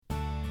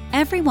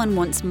Everyone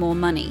wants more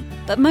money,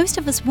 but most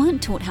of us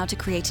weren't taught how to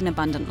create an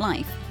abundant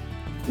life.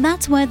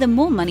 That's where the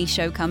More Money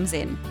Show comes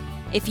in.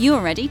 If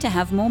you're ready to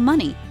have more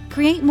money,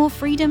 create more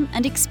freedom,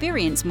 and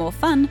experience more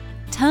fun,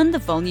 turn the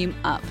volume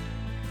up.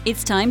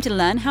 It's time to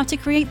learn how to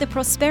create the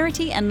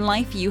prosperity and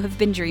life you have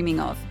been dreaming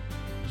of.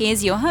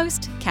 Here's your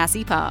host,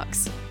 Cassie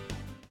Parks.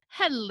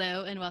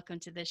 Hello and welcome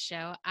to this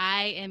show.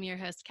 I am your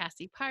host,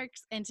 Cassie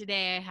Parks, and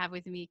today I have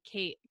with me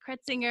Kate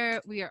Kretzinger.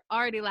 We are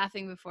already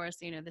laughing before,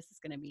 so you know this is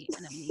going to be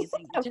an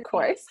amazing Of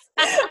course.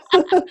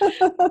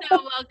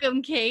 So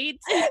welcome, Kate.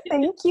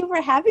 Thank you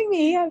for having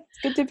me. It's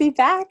good to be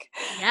back.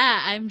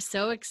 Yeah, I'm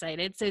so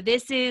excited. So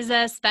this is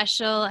a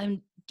special,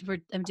 I'm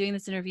doing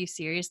this interview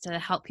series to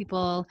help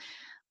people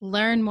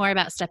learn more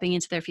about stepping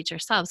into their future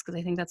selves, because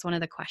I think that's one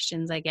of the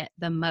questions I get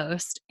the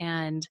most.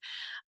 And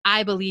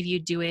I believe you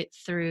do it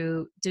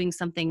through doing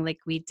something like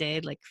we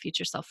did, like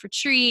Future Self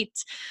Retreat,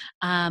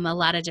 a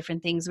lot of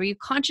different things where you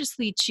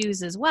consciously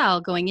choose as well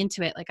going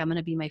into it, like I'm going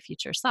to be my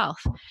future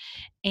self.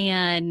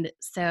 And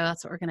so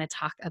that's what we're going to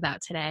talk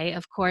about today.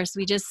 Of course,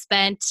 we just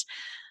spent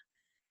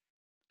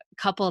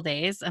couple of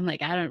days. I'm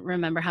like, I don't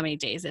remember how many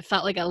days. It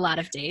felt like a lot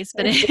of days,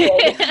 but it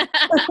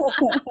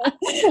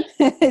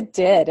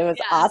did. It was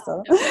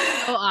awesome. It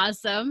was so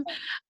awesome.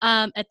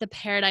 At the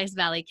Paradise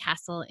Valley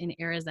Castle in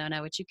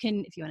Arizona, which you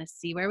can, if you want to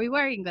see where we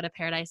were, you can go to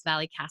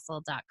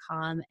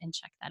paradisevalleycastle.com and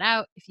check that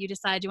out. If you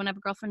decide you want to have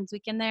a girlfriend's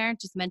weekend there,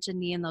 just mention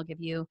me and they'll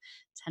give you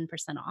 10%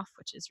 off,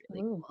 which is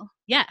really cool.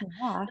 Yeah.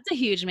 That's a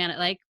huge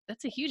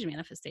that's a huge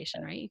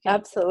manifestation, right? You can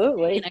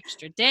Absolutely. an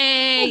extra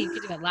day. You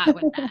could do a lot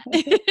with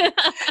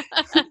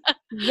that.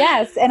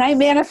 Yes. And I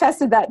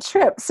manifested that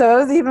trip. So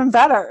it was even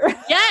better.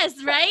 Yes.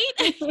 Right.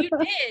 You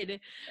did.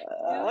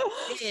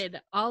 You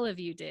did. All of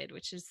you did,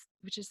 which is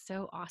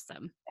so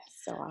awesome.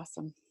 So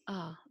awesome.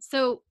 Oh,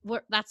 so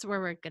that's where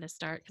we're going to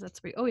start, because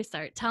that's where we always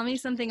start. Tell me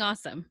something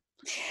awesome.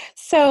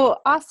 So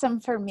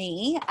awesome for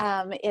me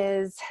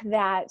is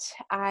that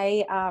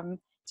I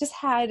just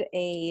had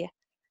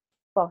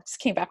just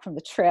came back from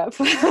the trip.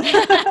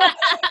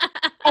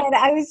 And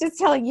I was just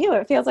telling you,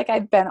 it feels like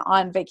I've been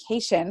on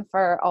vacation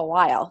for a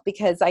while,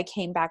 because I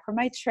came back from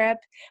my trip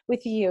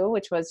with you,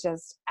 which was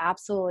just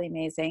absolutely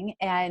amazing.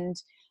 And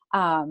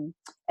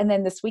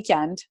then this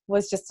weekend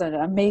was just an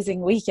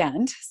amazing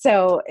weekend.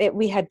 So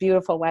we had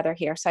beautiful weather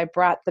here. So I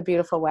brought the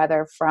beautiful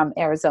weather from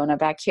Arizona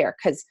back here,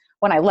 because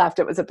when I left,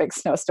 it was a big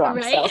snowstorm.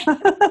 Right. So.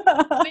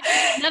 Which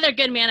is another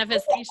good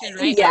manifestation,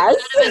 right? Yes.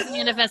 A lot of us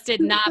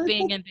manifested not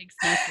being in big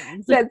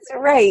snowstorms. That's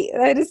right.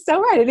 That is so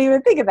right. I didn't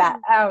even think of that.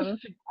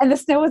 And the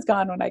snow was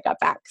gone when I got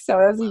back, so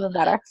it was even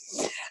better.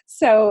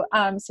 So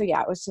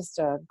yeah, it was just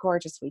a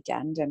gorgeous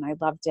weekend, and I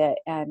loved it,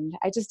 and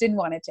I just didn't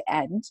want it to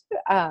end.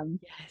 Yes.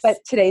 But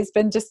today's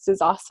been just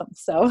as awesome.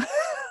 So.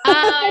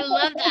 I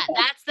love that.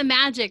 That's the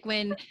magic,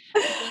 when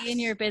the day in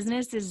your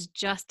business is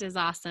just as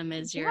awesome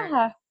as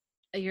your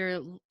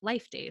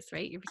life days,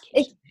 right? Your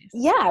vacation days.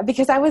 Yeah,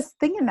 because I was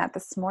thinking that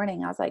this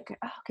morning. I was like,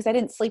 because I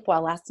didn't sleep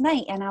well last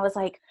night, and I was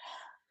like,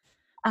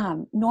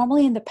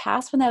 normally in the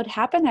past when that would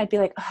happen, I'd be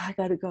like, I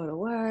got to go to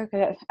work. I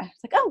was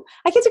like,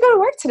 I get to go to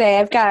work today.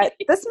 I've got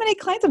this many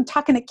clients. I'm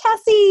talking to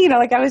Cassie.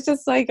 I was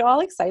just like all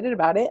excited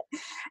about it,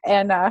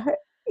 and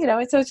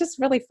so it's just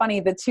really funny,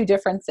 the two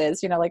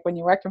differences. Like when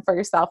you're working for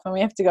yourself and we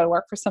have to go to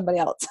work for somebody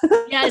else.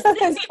 Yes,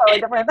 it's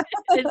totally different.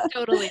 It's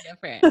totally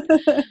different.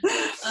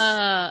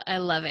 I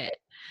love it.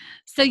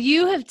 So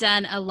you have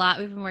done a lot.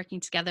 We've been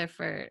working together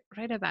for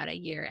right about a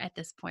year at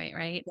this point,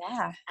 right?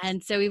 Yeah.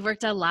 And so we've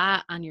worked a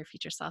lot on your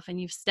future self, and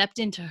you've stepped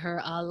into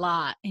her a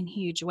lot in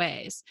huge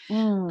ways.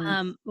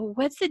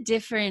 What's the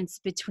difference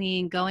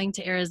between going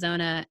to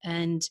Arizona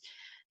and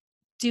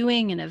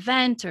doing an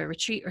event or a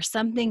retreat or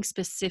something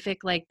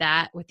specific like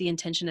that with the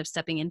intention of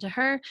stepping into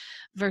her,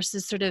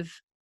 versus sort of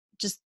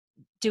just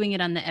doing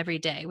it on the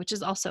everyday, which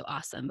is also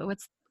awesome? But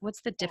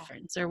what's the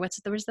difference, or where's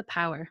the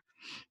power?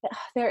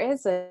 There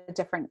is a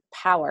different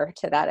power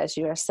to that, as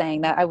you were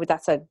saying.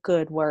 That's a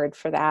good word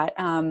for that.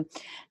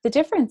 The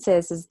difference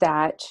is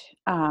that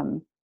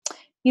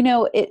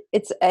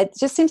it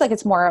just seems like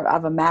it's more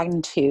of a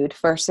magnitude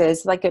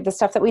versus like the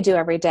stuff that we do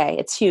every day.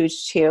 It's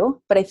huge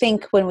too, but I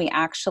think when we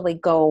actually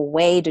go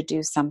away to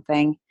do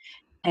something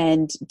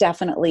and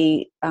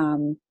definitely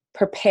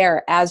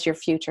prepare as your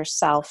future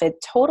self,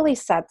 it totally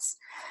sets.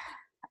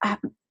 I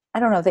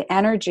don't know. The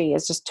energy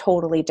is just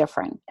totally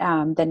different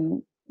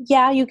than.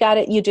 Yeah, you got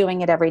it. You're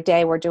doing it every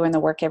day. We're doing the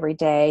work every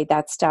day.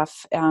 That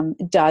stuff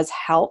does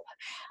help.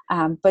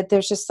 But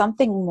there's just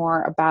something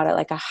more about it,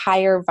 like a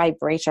higher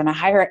vibration, a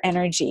higher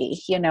energy,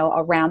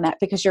 around that,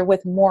 because you're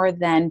with more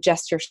than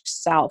just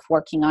yourself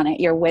working on it.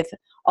 You're with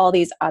all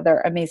these other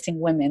amazing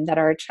women that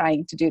are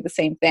trying to do the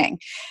same thing.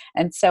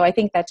 And so I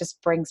think that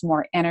just brings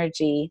more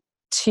energy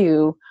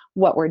to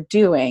what we're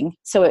doing.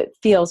 So it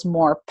feels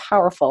more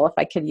powerful, if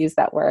I could use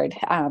that word.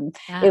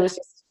 It was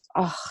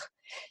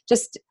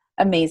just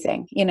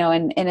amazing,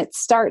 and it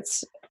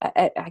starts,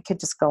 I could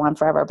just go on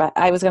forever, but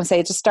I was going to say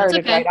it just That's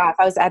started okay. right off.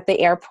 I was at the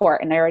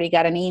airport and I already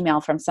got an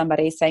email from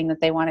somebody saying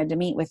that they wanted to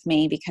meet with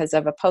me because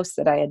of a post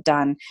that I had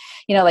done.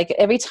 Like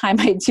every time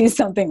I do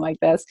something like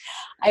this,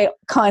 I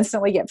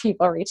constantly get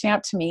people reaching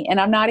out to me and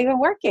I'm not even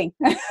working.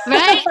 Right?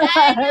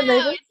 I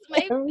know. They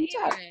It's my reach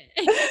out.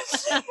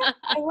 favorite.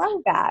 I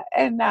love that.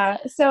 And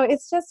so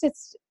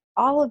it's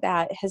all of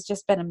that has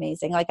just been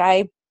amazing. Like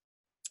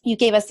you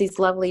gave us these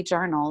lovely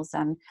journals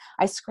and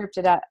I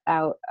scripted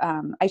out.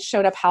 I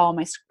showed up how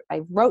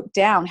I wrote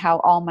down how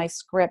all my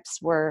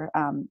scripts were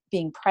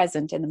being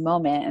present in the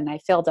moment. And I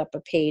filled up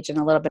a page and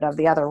a little bit of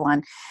the other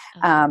one.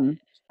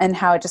 And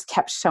how it just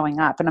kept showing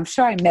up. And I'm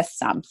sure I missed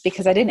some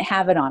because I didn't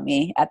have it on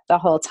me at the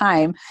whole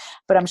time,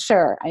 but I'm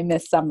sure I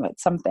missed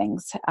some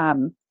things.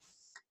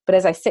 But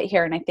as I sit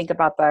here and I think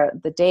about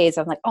the days,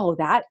 I'm like, oh,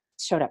 that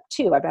showed up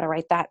too. I better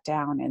write that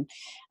down. And,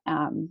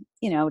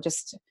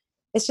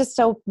 it's just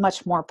so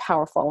much more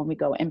powerful when we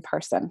go in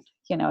person.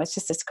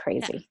 It's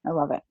crazy. Yeah. I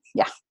love it.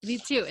 Yeah. Me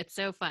too. It's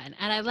so fun.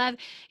 And I love,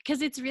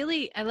 because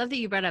I love that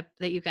you brought up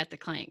that you got the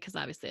client, because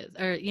obviously,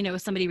 or,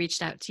 somebody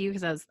reached out to you,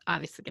 because I was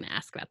obviously going to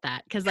ask about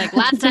that. Because like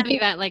last time you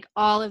got like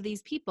all of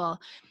these people,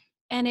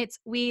 and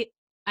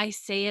I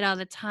say it all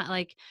the time,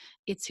 like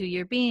it's who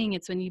you're being.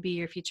 It's when you be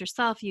your future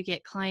self, you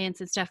get clients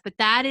and stuff. But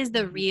that is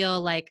the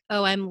real, like,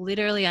 oh, I'm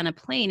literally on a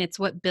plane. It's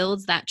what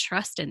builds that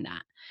trust in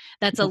that.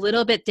 That's a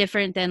little bit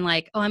different than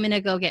like, oh, I'm going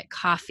to go get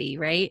coffee,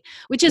 right?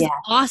 Which is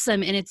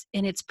awesome. And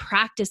it's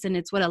practice, and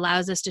it's what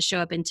allows us to show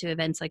up into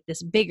events like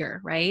this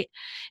bigger, right?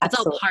 It's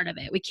all part of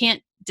it. We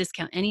can't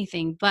discount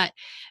anything, but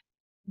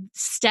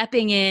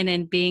stepping in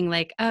and being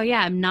like, oh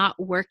yeah, I'm not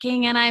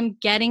working and I'm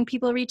getting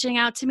people reaching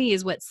out to me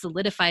is what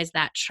solidifies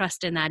that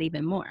trust in that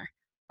even more.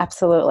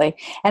 Absolutely.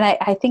 And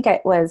I think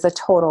it was a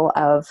total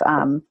of,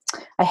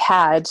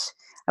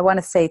 I want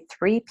to say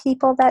 3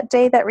 people that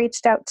day that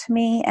reached out to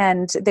me,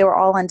 and they were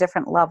all on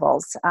different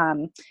levels.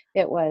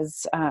 It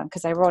was,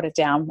 cause I wrote it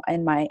down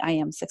in my I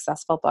Am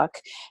Successful book.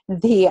 Love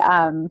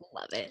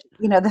it.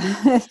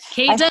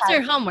 Kate does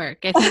her homework.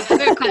 If you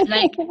ever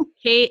like,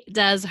 Kate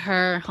does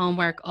her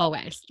homework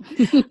always.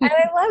 And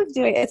I love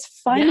doing it. It's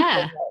fun.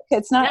 Yeah.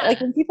 It's not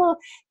like when people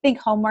think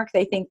homework,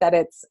 they think that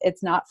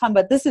it's not fun,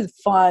 but this is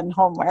fun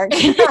homework.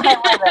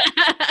 I love it.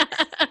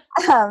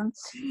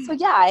 So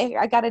yeah,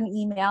 I got an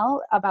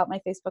email about my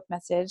Facebook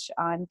message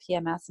on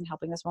PMS and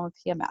helping this woman with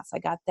PMS. I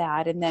got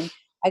that. And then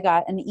I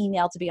got an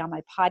email to be on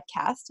my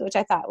podcast, which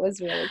I thought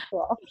was really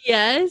cool.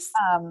 Yes.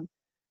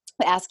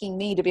 Asking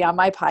me to be on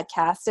my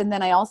podcast. And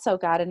then I also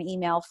got an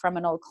email from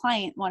an old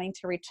client wanting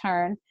to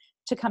return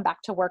to come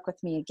back to work with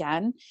me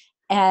again.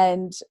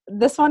 And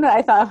this one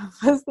I thought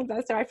was the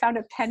best. So I found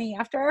a penny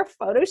after our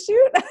photo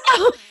shoot.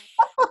 Oh,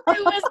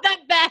 it was the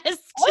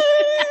best.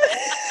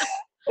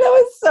 It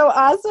was so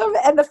awesome.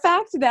 And the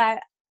fact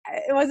that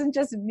it wasn't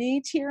just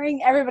me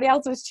cheering, everybody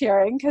else was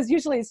cheering, because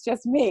usually it's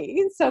just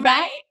me. So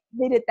that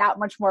made it that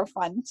much more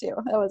fun too.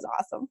 It was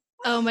awesome.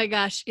 Oh my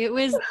gosh. It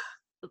was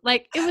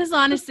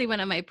honestly one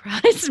of my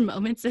proudest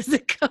moments as a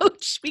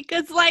coach,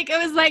 because it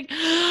was like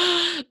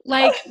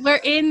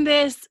we're in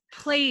this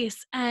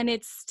place and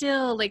it's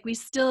still like, we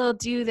still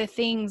do the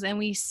things and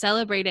we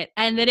celebrate it.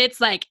 And then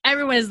it's like,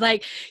 everyone is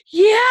like,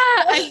 yeah,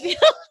 I feel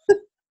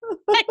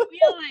like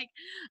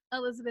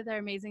Elizabeth, our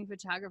amazing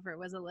photographer,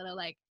 was a little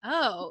like,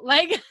 oh,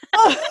 like,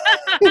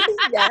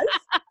 yes.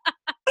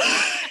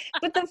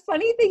 But the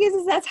funny thing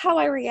is that's how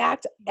I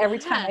react every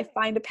time I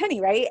find a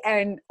penny, right?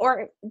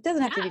 Or it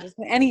doesn't have to be just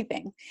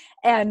anything.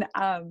 And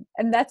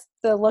that's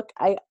the look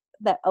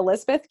that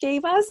Elizabeth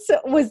gave us,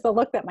 was the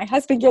look that my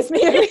husband gives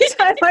me every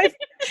time.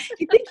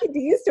 You think he'd be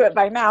used to it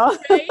by now.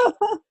 Right?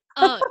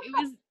 Oh, it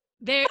was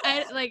there.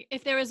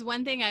 If there was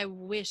one thing I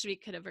wish we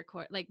could have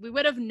recorded, like we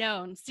would have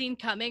seen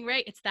coming,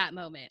 right? It's that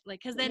moment.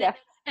 Like, cause then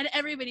and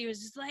everybody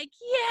was just like,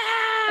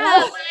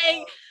 yeah,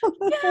 like,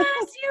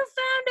 yes, you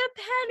found a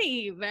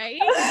penny, right?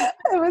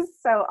 It was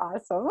so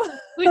awesome.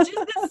 Which is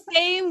the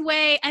same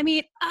way. I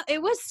mean,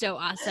 it was so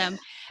awesome.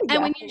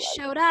 And when you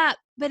showed up,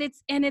 but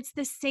it's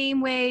the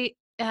same way.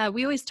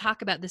 We always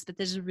talk about this, but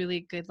there's a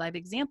really good live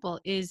example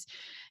is,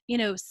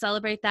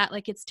 celebrate that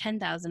like it's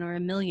 10,000 or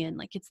 $1 million,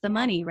 like it's the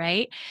money,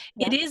 right?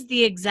 Yeah. It is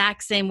the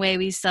exact same way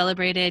we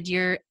celebrated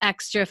your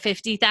extra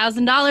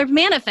 $50,000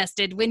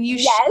 manifested when you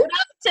showed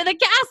up to the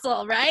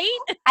castle, right?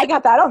 I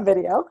got that on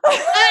video.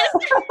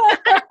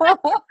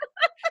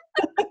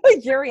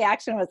 Your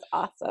reaction was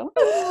awesome.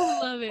 I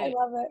love it. I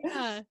love it.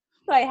 Yeah.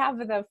 So I have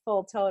the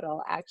full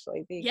total,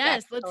 actually.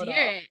 Yes, let's total.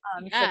 hear it.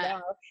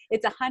 So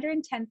it's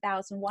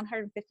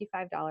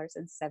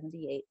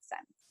 $110,155.78.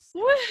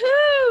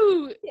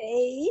 Woohoo!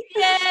 Yay!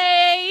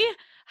 Yay!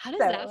 How does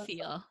that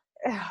feel?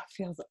 It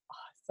feels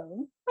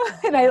awesome.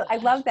 And I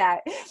love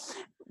that.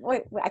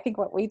 I think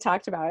what we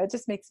talked about, it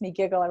just makes me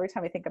giggle every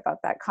time I think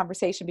about that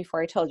conversation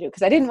before I told you,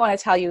 because I didn't want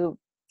to tell you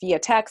via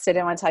text. I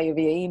didn't want to tell you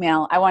via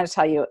email. I want to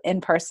tell you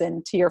in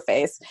person to your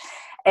face.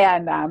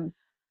 And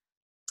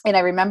And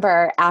I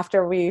remember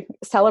after we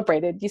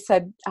celebrated, you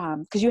said,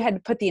 because you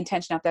had put the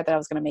intention out there that I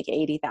was going to make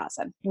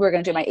 80,000. We were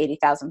going to do my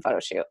 80,000 photo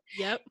shoot,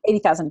 Yep.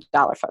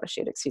 $80,000 photo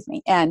shoot, excuse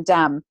me.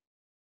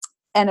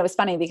 And it was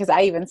funny because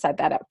I even said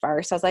that at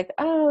first. I was like,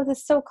 oh, this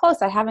is so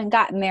close. I haven't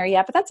gotten there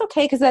yet, but that's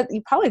okay. Cause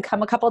you probably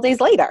come a couple of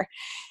days later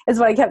is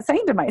what I kept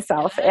saying to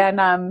myself. Yeah.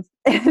 And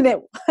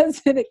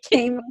it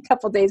came a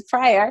couple of days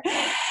prior,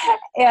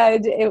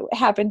 and it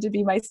happened to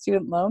be my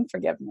student loan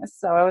forgiveness.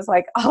 So I was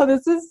like, oh,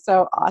 this is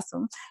so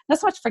awesome. Not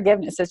so much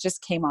forgiveness. It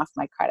just came off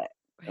my credit.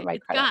 Right. My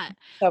credit.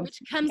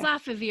 Which comes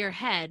off of your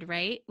head,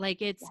 right?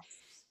 Like it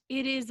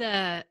is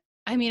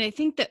I mean, I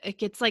think that it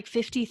gets like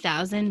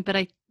 50,000, but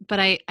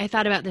I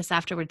thought about this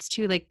afterwards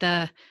too, like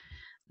the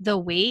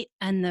weight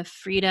and the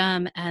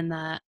freedom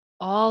and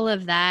all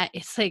of that,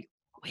 it's like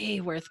way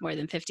worth more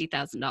than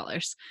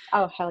 $50,000.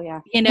 Oh, hell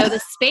yeah. You know, the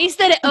space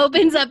that it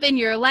opens up in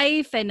your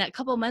life. And a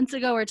couple months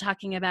ago, we're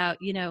talking about,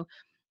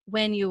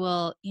 when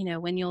you'll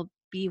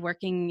be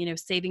working,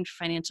 saving for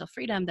financial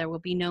freedom, there will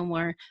be no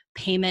more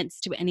payments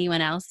to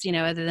anyone else,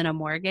 other than a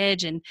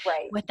mortgage, and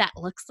what that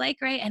looks like.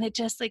 Right. And it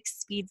just like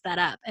speeds that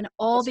up, and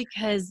all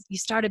because you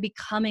started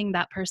becoming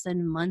that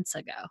person months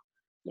ago.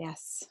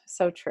 Yes.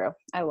 So true.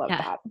 I love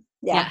that.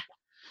 Yeah.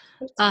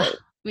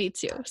 Me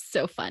too.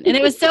 So fun. And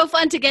it was so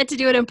fun to get to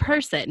do it in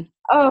person.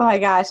 Oh my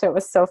gosh. It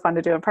was so fun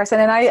to do in person.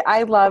 And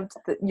I loved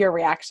your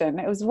reaction.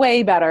 It was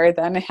way better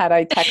than had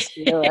I texted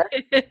you.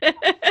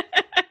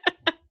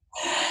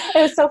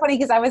 It was so funny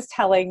because I was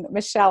telling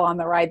Michelle on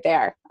the ride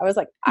there, I was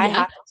like, I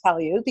have to tell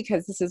you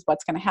because this is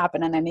what's going to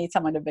happen and I need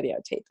someone to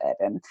videotape it.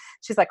 And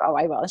she's like, oh,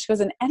 I will. And she goes,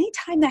 and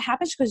anytime that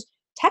happens, she goes,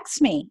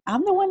 text me.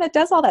 I'm the one that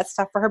does all that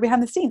stuff for her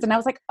behind the scenes. And I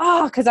was like,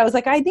 oh, because I was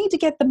like, I need to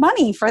get the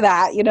money for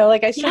that.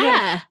 Like I should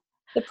have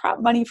the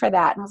prop money for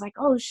that. And I was like,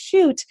 oh,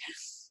 shoot.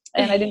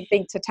 And I didn't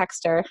think to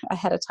text her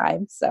ahead of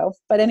time. So,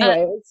 but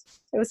anyway,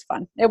 it was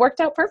fun. It worked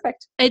out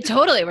perfect. It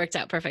totally worked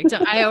out perfect. So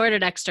I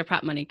ordered extra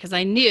prop money because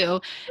I knew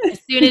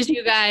as soon as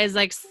you guys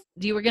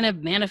you were going to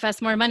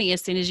manifest more money as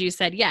soon as you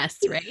said yes,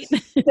 right?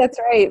 That's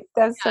right.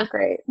 That's so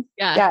great.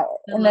 Yeah.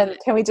 And then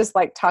can we just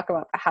talk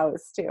about the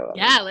house too?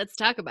 Yeah, let's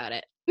talk about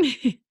it.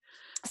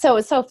 So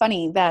it's so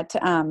funny that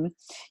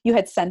you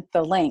had sent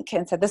the link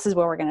and said, this is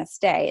where we're going to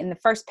stay. And the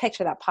first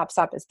picture that pops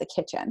up is the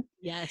kitchen.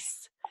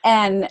 Yes.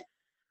 And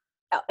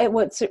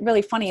what's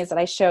really funny is that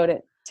I showed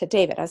it to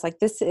David. I was like,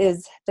 this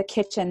is the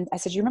kitchen. I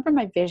said, you remember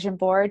my vision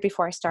board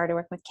before I started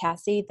working with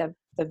Cassie, the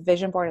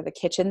vision board of the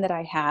kitchen that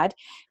I had?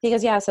 He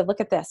goes, yeah. I said,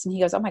 look at this. And he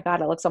goes, oh my God,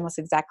 it looks almost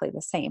exactly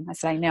the same. I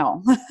said, I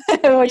know,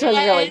 which was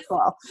really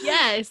cool.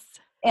 Yes.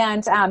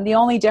 And the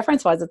only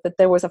difference was that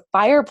there was a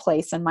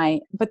fireplace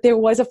but there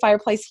was a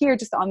fireplace here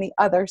just on the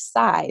other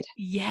side.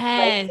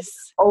 Yes.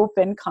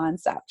 Open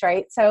concept,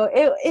 right? So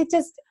it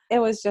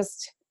was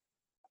just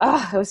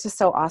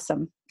so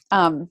awesome.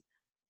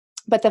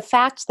 But the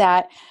fact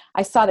that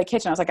I saw the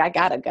kitchen, I was like, I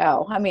gotta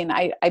go. I mean,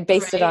 I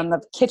based it on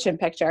the kitchen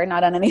picture,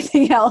 not on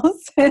anything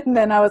else. And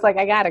then I was like,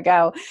 I gotta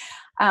go.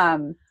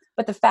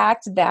 But the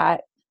fact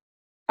that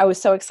I was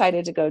so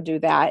excited to go do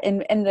that.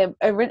 And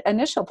the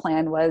initial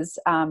plan was,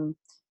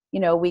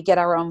 we get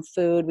our own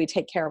food, we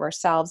take care of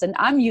ourselves. And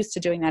I'm used to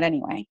doing that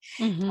anyway.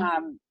 Mm-hmm.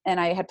 And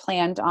I had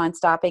planned on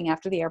stopping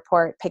after the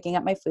airport, picking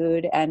up my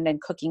food and then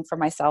cooking for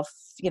myself,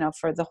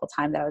 for the whole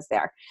time that I was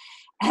there.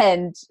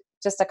 And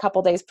just a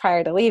couple days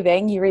prior to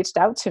leaving, you reached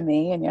out to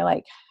me and you're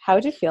like, how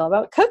would you feel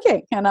about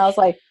cooking? And I was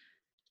like,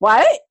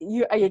 what?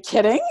 Are you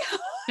kidding?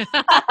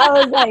 I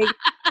was like,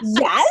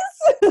 yes.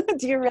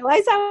 Do you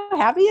realize how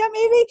happy I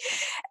made me?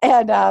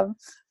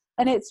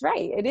 And it's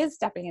right. It is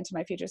stepping into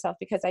my future self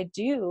because I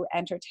do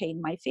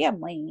entertain my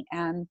family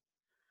and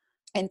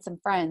some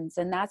friends.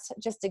 And that's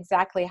just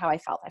exactly how I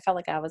felt. I felt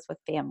like I was with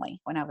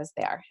family when I was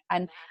there.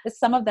 And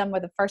some of them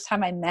were the first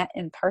time I met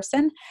in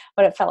person,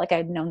 but it felt like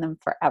I'd known them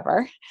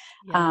forever.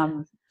 Yeah.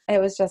 It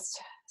was just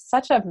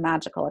such a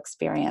magical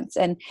experience.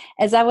 And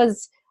as I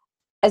was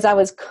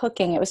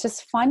cooking, it was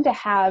just fun to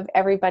have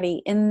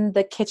everybody in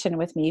the kitchen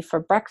with me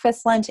for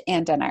breakfast, lunch,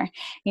 and dinner.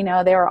 They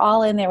were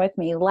all in there with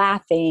me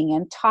laughing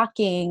and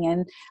talking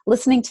and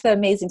listening to the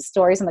amazing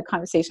stories and the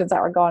conversations that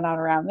were going on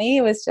around me.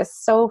 It was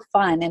just so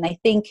fun. And I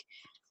think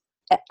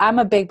I'm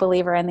a big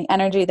believer in the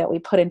energy that we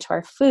put into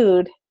our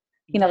food.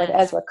 Like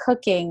as we're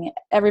cooking,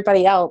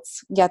 everybody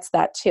else gets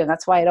that too. And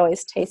that's why it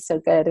always tastes so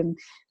good. And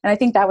I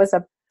think that was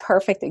a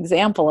perfect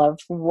example of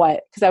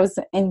because I was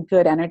in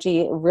good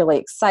energy, really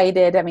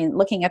excited. I mean,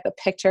 looking at the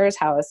pictures,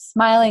 how I was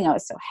smiling, I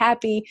was so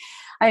happy.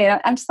 I mean,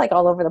 I'm just like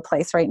all over the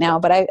place right now,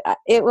 but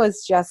it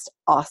was just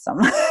awesome.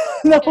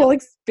 The whole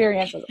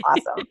experience was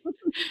awesome.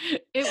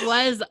 It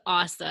was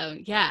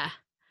awesome. Yeah.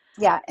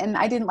 Yeah. And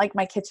I didn't like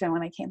my kitchen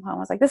when I came home. I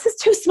was like, this is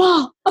too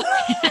small.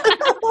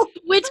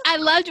 Which I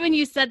loved when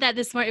you said that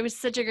this morning. It was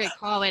such a great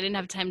call. I didn't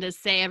have time to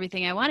say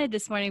everything I wanted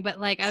this morning, but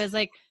I was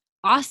like,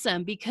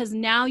 awesome, because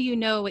now you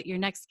know what your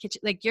next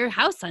kitchen, you're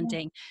house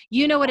hunting,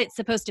 what it's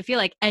supposed to feel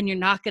like, and you're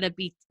not going to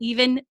be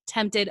even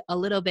tempted a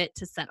little bit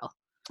to settle.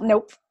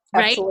 Nope.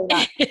 right? Absolutely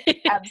not.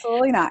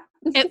 Absolutely not.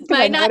 It 'Cause I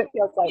might know not, what it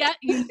feels like. yeah,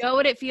 you know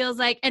what it feels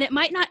like. And it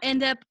might not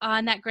end up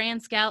on that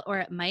grand scale, or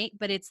it might,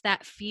 but it's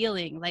that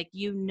feeling, like,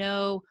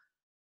 What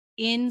it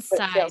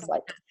inside feels what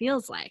like. that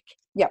feels like.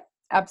 Yep.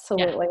 Yeah.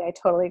 Absolutely. I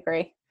totally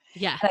agree.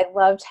 Yeah. And I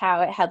loved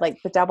how it had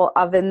like the double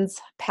ovens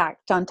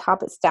packed on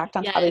top, it stacked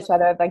on top of Yes. each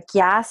other, the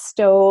gas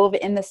stove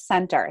in the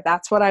center.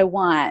 That's what I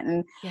want.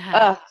 And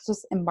Yeah.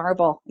 just in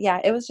marble. Yeah,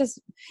 it was just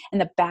in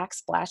the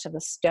backsplash of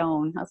the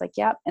stone. I was like,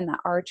 yep, and the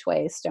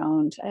archway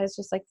stoned. I was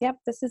just like, yep,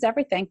 this is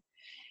everything.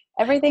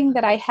 Everything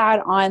that I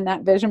had on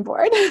that vision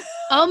board.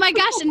 Oh my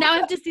gosh. And now I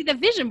have to see the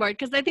vision board,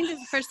 because I think this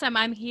is the first time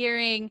I'm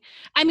hearing.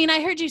 I mean,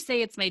 I heard you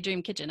say it's my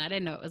dream kitchen. I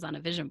didn't know it was on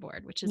a vision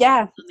board, which is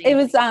Yeah, it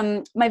amazing.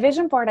 was my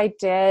vision board I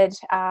did,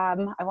 I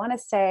want to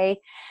say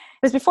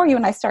it was before you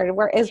and I started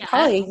work. It was Yeah.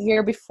 probably a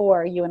year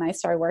before you and I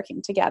stared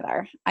working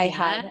together. I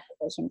had Yeah.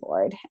 a vision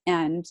board,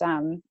 and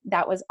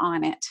that was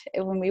on it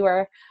when we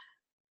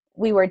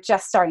were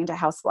just starting to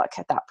house look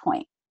at that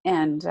point.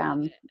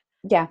 And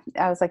yeah,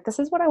 I was like, this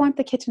is what I want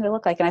the kitchen to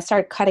look like. And I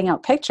started cutting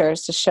out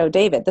pictures to show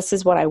David, this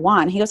is what I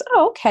want. He goes,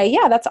 oh, okay.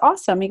 Yeah, that's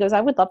awesome. He goes,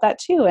 I would love that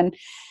too. And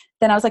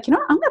then I was like, you know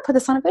what? I'm going to put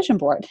this on a vision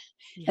board.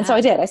 And so Yeah.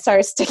 I did. I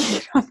started sticking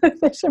it on the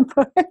vision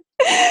board.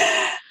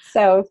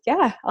 So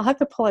yeah, I'll have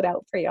to pull it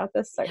out for you. I'll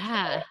just search for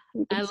Yeah. it.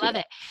 You can I see love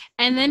it.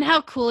 And then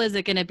how cool is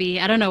it going to be?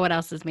 I don't know what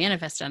else is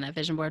manifested on that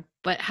vision board,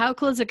 but how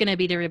cool is it going to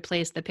be to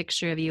replace the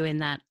picture of you in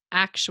that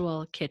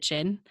actual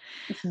kitchen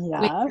with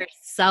Yeah,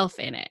 yourself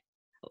in it?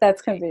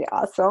 that's going to be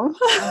awesome.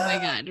 Oh my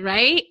God.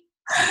 Right?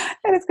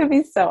 And it's going to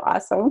be so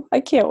awesome.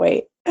 I can't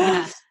wait.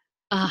 Yeah.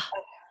 Oh,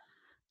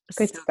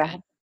 Good so stuff.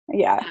 good.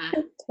 Yeah, Yeah.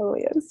 it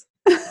totally is.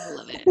 I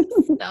love it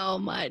so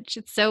much.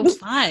 It's so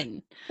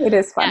fun. It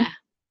is fun. Yeah.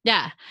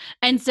 Yeah.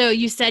 And so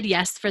you said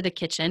yes for the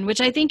kitchen, which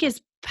I think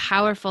is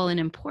powerful and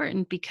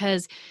important,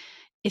 because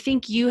I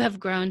think you have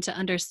grown to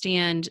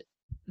understand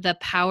the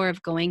power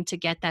of going to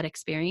get that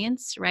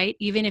experience, right?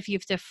 Even if you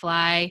have to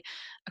fly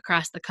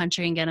across the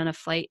country and get on a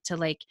flight to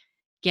like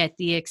get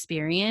the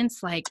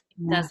experience, like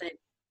Yeah.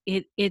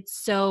 it's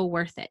so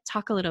worth it.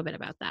 Talk a little bit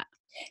about that.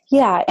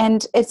 Yeah,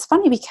 and it's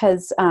funny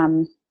because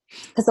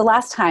the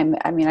last time,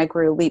 I mean, I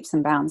grew leaps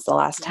and bounds the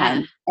last Yeah.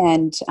 time,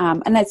 and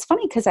it's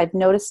funny because I've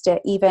noticed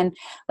it even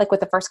like with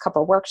the first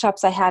couple of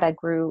workshops I had, I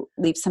grew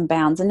leaps and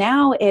bounds, and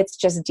now it's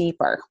just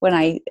deeper when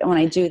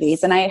I do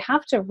these, and I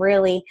have to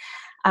really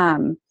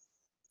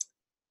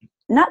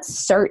not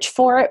search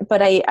for it,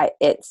 but I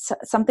it's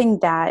something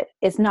that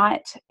is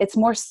not. It's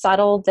more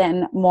subtle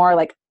than more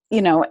like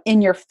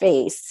in your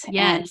face, and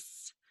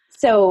Yes.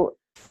 so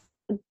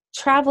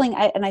traveling,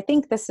 and I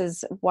think this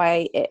is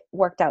why it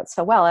worked out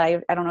so well.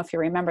 I don't know if you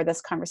remember this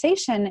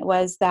conversation,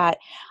 was that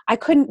I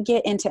couldn't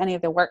get into any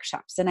of the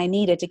workshops, and I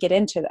needed to get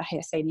into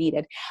I say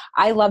needed.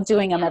 I love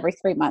doing them every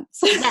 3 months.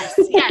 Yes.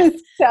 Yes.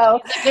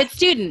 So He's a good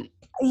student.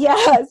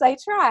 yes, I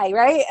try,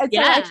 right? And so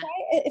I Yeah. try,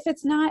 if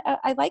it's not,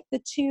 I like the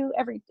two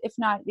if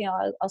not,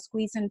 I'll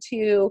squeeze in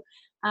two.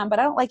 But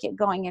I don't like it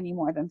going any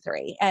more than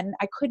 3. And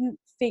I couldn't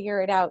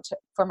figure it out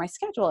for my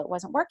schedule. It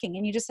wasn't working.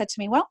 And you just said to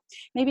me, well,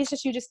 maybe it's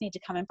just, you just need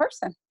to come in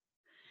person.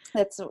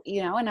 That's,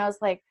 and I was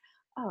like,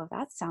 oh,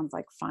 that sounds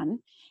like fun.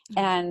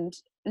 And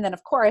then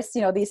of course,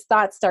 these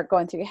thoughts start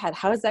going through your head.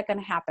 How is that going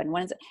to happen?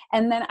 When is it?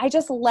 And then I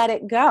just let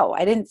it go.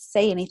 I didn't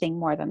say anything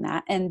more than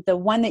that. And the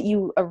one that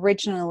you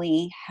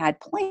originally had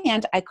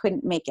planned, I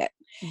couldn't make it.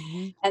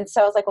 Mm-hmm. And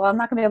so I was like, well, I'm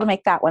not going to be able to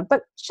make that one,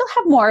 but she'll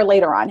have more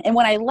later on. And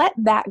when I let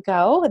that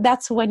go,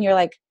 that's when you're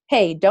like,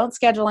 hey, don't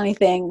schedule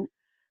anything,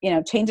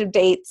 change of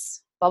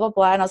dates, blah, blah,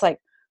 blah. And I was like,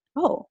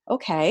 oh,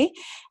 okay.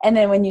 And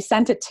then when you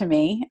sent it to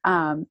me,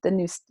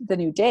 the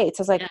new dates,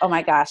 I was like, oh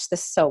my gosh,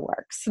 this so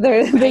works.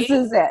 This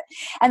is it.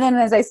 And then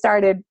as I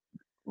started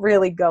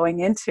really going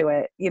into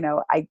it,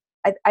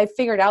 I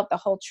figured out the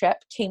whole trip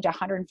came to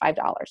 $105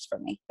 for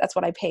me. That's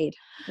what I paid.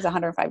 It was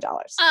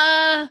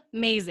 $105.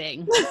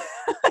 Amazing.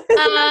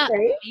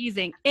 Great?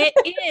 Amazing. It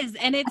is.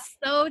 And it's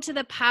so to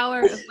the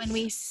power of when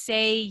we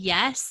say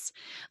yes,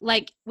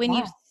 like when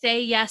you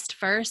say yes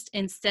first,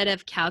 instead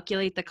of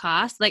calculate the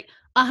cost, like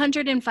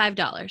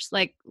 $105.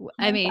 Like,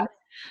 I mean,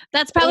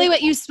 that's probably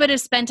what you would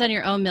have spent on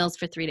your own meals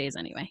for 3 days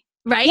anyway.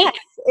 Right? Yes,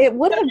 it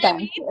would have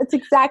been. It's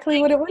exactly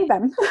what it would have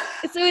been.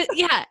 So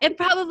yeah, it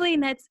probably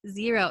nets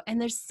zero.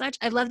 And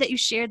I love that you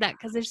shared that,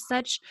 because there's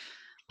such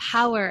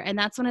power. And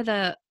that's one of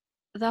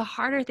the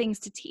harder things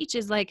to teach,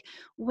 is like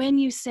when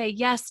you say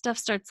yes, stuff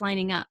starts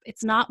lining up.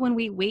 It's not when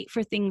we wait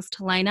for things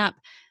to line up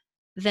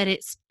that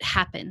it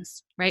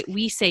happens, right?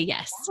 We say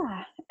yes.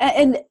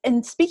 Yeah.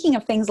 And speaking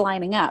of things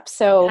lining up,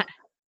 so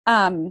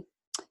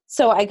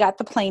I got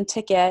the plane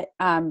ticket.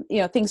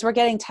 Things were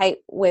getting tight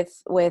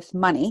with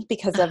money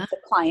because of the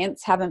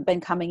clients haven't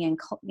been coming in,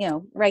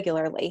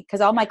 regularly,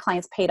 because all my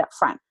clients paid up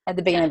front at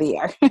the beginning of the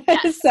year.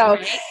 Yes, So,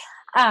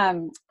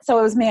 right. So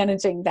I was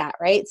managing that,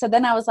 right? So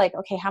then I was like,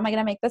 okay, how am I going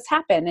to make this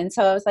happen? And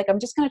so I was like, I'm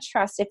just going to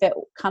trust if it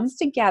comes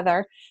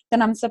together,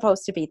 then I'm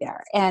supposed to be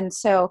there. And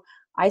so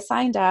I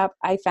signed up.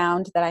 I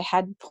found that I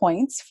had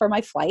points for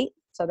my flight.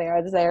 So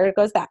there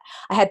goes that.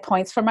 I had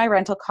points for my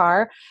rental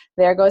car.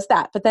 There goes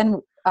that. But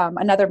then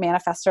another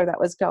manifestor that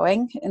was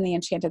going in the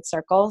Enchanted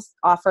Circles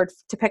offered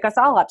to pick us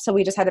all up. So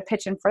we just had to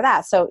pitch in for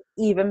that. So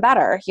even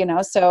better,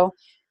 so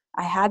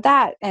I had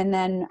that. And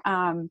then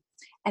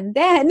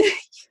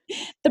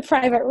the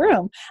private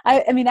room,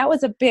 I mean, that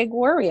was a big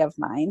worry of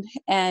mine.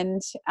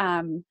 And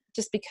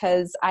just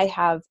because I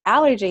have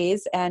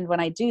allergies, and when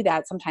I do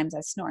that, sometimes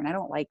I snore, and I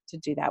don't like to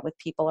do that with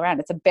people around.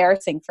 It's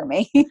embarrassing for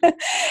me.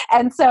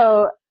 And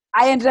so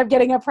I ended up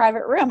getting a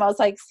private room. I was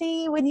like,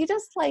 see, when you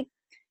just like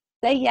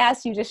say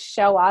yes, you just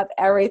show up,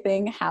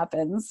 everything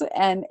happens.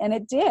 And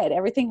it did.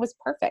 Everything was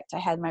perfect. I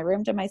had my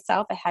room to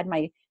myself. I had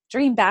my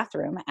dream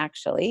bathroom,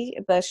 actually.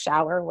 The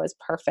shower was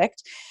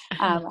perfect.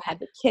 I had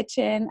the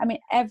kitchen. I mean,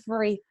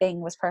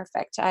 everything was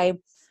perfect.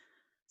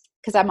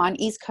 Because I'm on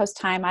East Coast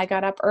time, I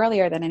got up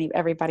earlier than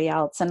everybody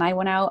else. And I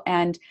went out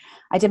and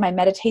I did my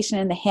meditation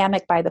in the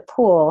hammock by the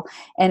pool.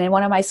 And in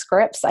one of my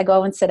scripts, I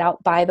go and sit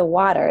out by the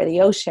water,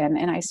 the ocean,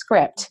 and I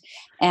script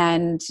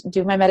and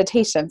do my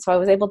meditation. So I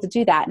was able to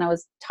do that. And I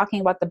was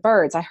talking about the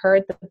birds. I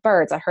heard the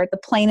birds. I heard the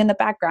plane in the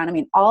background. I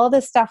mean, all of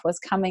this stuff was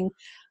coming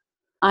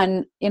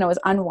on, was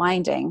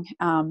unwinding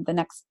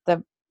the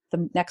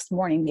next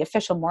morning, the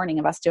official morning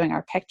of us doing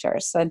our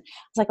pictures. And I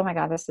was like, oh my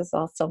God, this is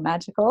all so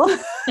magical.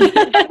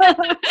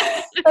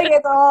 Like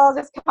it's all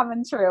just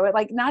coming true.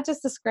 Like not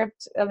just the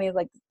script. I mean,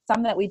 like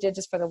some that we did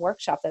just for the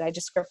workshop that I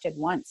just scripted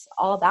once,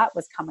 all that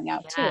was coming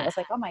out too. I was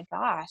like, oh my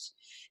gosh,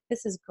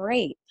 this is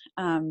great.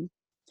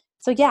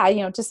 So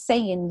yeah, just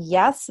saying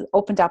yes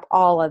opened up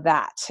all of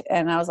that.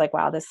 And I was like,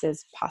 wow, this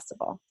is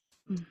possible.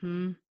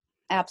 Mm-hmm.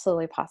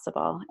 Absolutely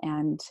possible.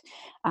 And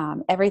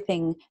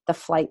everything, the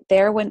flight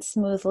there went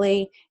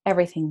smoothly.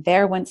 Everything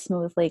there went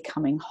smoothly.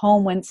 Coming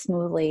home went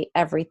smoothly.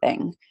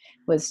 Everything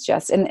was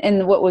just,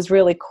 and what was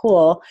really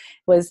cool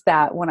was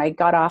that when I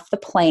got off the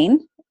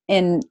plane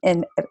in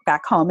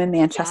back home in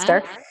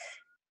Manchester,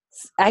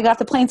 I got off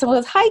the plane, someone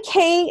goes, hi,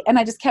 Kate. And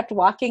I just kept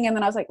walking. And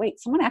then I was like, wait,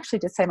 someone actually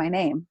did say my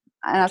name.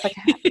 And I was like,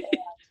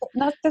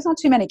 no, there's not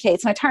too many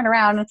Kates. And I turned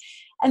around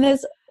and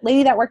this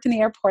lady that worked in the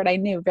airport I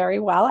knew very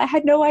well. I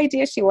had no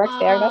idea she worked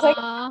there. And I was like,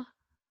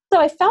 so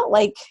I felt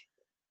like,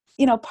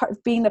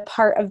 being the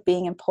part of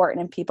being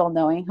important and people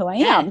knowing who I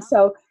am.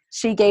 So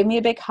she gave me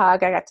a big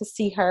hug. I got to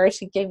see her.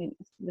 She gave me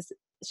this,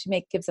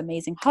 gives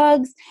amazing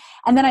hugs.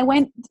 And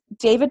then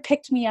David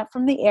picked me up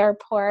from the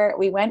airport.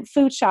 We went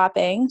food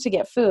shopping to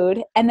get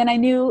food. And then I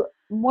knew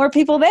more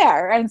people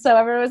there. And so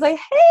everyone was like,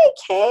 hey,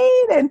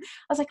 Kate. And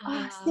I was like,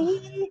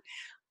 see,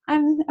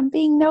 I'm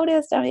being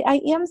noticed.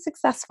 I am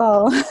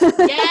successful.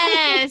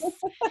 Yes.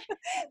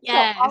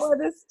 Yes. So all of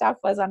this stuff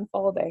was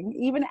unfolding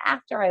even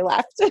after I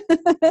left.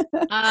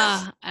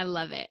 I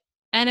love it.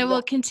 And it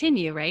will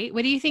continue, right?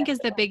 What do you think is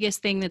the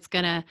biggest thing that's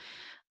going to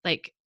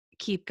like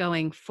keep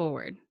going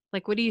forward?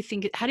 Like, how do you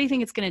think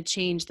it's going to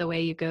change the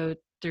way you go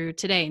through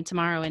today and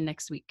tomorrow and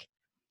next week?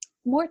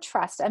 More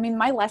trust. I mean,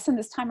 my lesson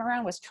this time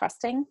around was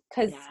trusting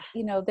because,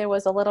 there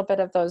was a little bit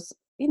of those,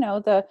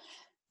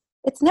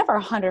 it's never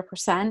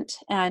 100%.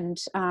 And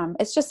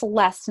it's just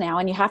less now.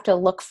 And you have to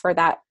look for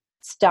that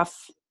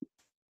stuff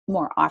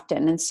more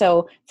often. And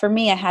so for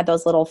me, I had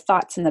those little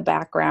thoughts in the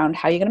background.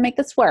 How are you going to make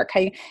this work?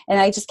 And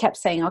I just kept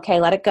saying, okay,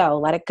 let it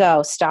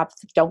go. Stop.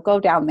 Don't go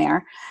down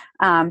there.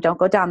 Don't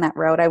go down that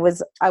road. I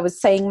was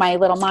saying my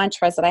little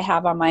mantras that I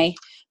have on my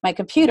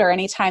computer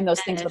anytime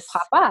those things would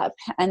pop up.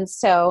 And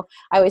so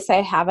I always say,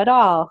 I have it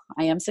all.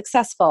 I am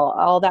successful.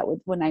 All that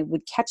when I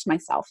would catch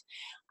myself.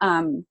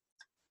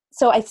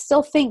 So I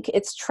still think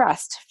it's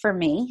trust for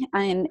me,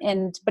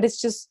 but it's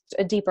just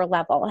a deeper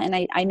level. And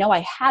I know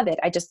I have it.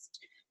 I just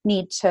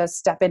need to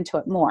step into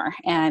it more.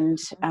 And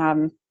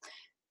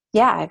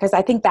because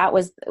I think that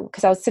was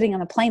because I was sitting on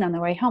the plane on the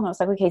way home. I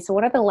was like, okay, so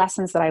what are the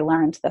lessons that I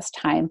learned this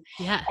time?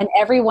 Yeah. And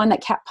every one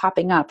that kept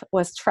popping up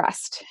was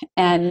trust.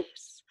 And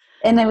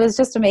it was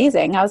just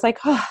amazing. I was like,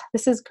 oh,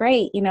 this is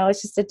great.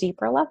 It's just a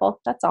deeper level.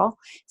 That's all.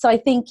 So I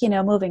think,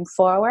 moving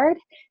forward,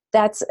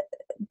 that's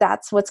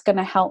what's going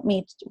to help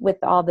me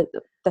with all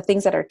the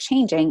things that are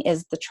changing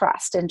is the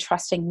trust and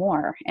trusting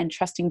more and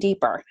trusting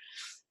deeper.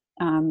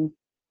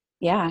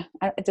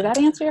 Did that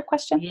answer your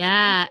question?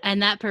 Yeah.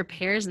 And that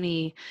prepares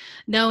me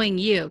knowing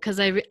you, because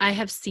I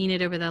have seen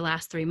it over the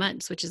last 3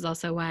 months, which is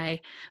also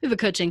why we have a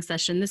coaching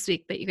session this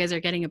week, but you guys are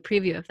getting a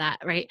preview of that,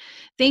 right?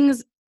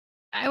 Things,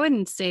 I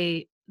wouldn't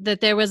say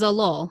that there was a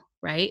lull,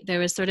 right? There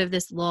was sort of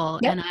this lull.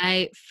 Yep. And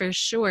I for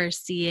sure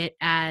see it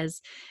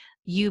as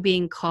you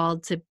being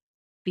called to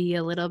be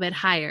a little bit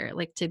higher,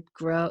 like to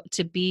grow,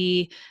 to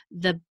be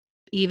the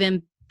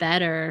even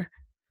better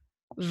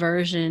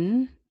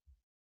version.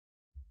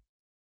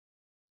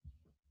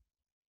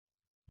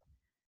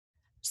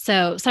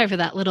 So sorry for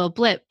that little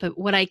blip, but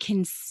what I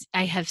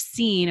have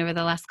seen over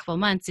the last couple of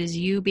months is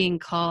you being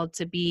called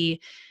to be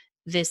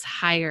this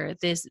higher,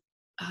 this,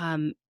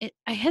 I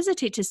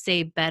hesitate to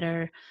say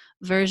better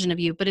version of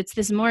you, but it's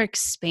this more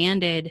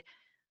expanded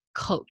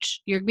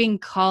coach. You're being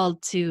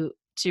called to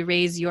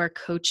raise your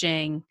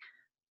coaching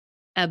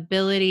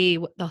ability,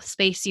 the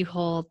space you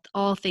hold,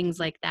 all things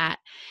like that.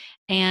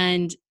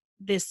 And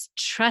this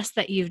trust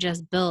that you've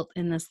just built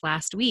in this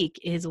last week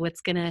is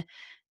what's going to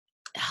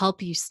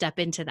help you step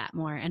into that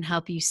more and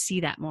help you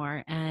see that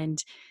more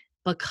and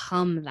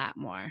become that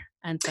more.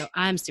 And so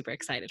I'm super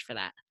excited for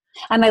that.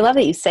 And I love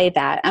that you say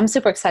that. I'm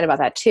super excited about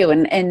that too.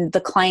 And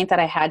the client that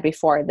I had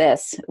before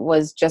this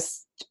was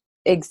just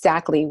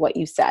exactly what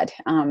you said.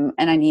 And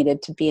I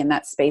needed to be in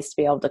that space to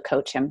be able to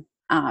coach him.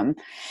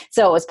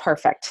 So it was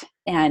perfect.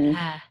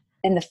 Yeah.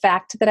 And the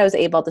fact that I was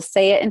able to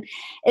say it, and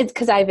it's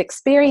because I've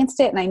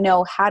experienced it and I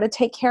know how to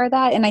take care of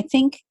that. And I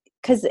think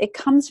because it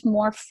comes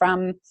more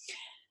from,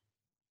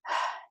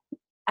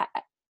 I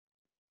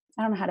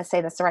don't know how to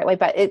say this the right way,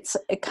 but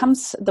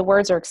the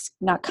words are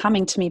not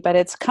coming to me, but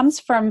it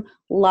comes from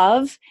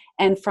love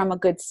and from a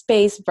good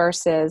space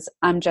versus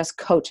I'm just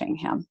coaching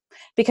him,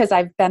 because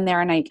I've been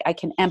there and I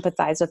can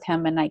empathize with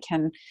him and I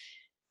can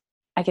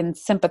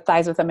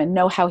sympathize with him and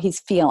know how he's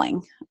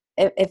feeling.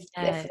 If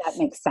that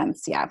makes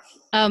sense. Yeah.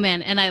 Oh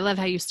man. And I love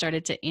how you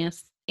started to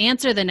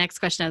answer the next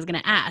question I was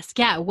going to ask.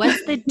 Yeah.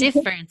 What's the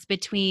difference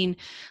between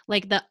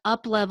like the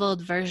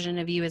up-leveled version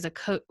of you as a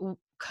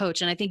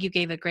coach? And I think you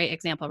gave a great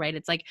example, right?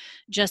 It's like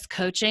just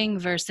coaching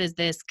versus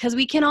this, because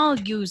we can all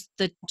use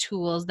the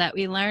tools that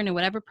we learn in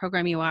whatever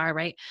program you are,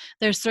 right?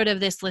 There's sort of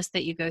this list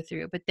that you go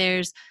through, but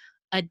there's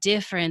a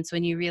difference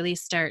when you really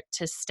start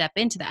to step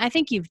into that. I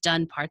think you've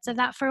done parts of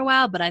that for a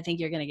while, but I think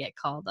you're going to get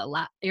called a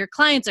lot. Your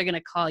clients are going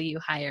to call you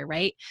higher,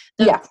 right?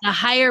 The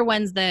higher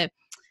ones that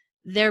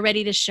they're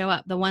ready to show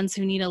up, the ones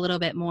who need a little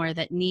bit more,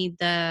 that need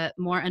the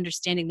more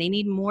understanding. They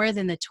need more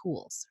than the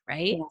tools,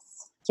 right?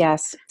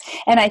 Yes.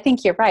 And I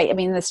think you're right. I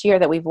mean, this year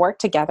that we've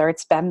worked together,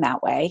 it's been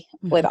that way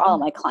with all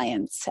of my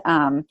clients,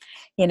 and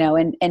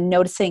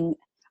noticing,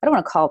 I don't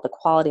want to call it the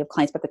quality of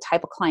clients, but the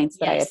type of clients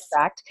that I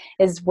attract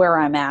is where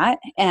I'm at.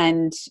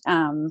 And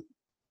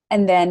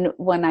then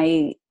when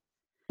I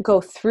go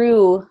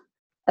through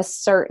a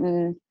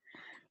certain,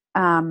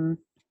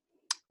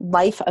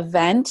 life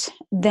event,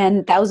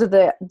 then those are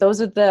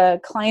the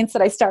clients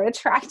that I start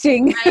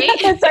attracting.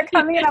 Right? Start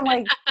coming in. I'm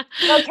like,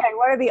 okay,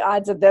 what are the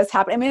odds of this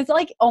happening? I mean, it's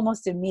like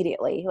almost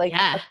immediately, like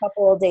a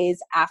couple of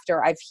days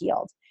after I've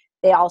healed,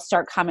 they all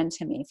start coming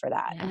to me for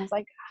that. And I was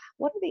like,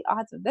 what are the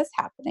odds of this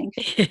happening?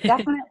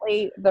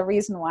 Definitely the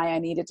reason why I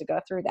needed to go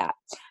through that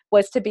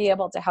was to be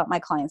able to help my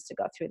clients to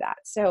go through that.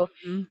 So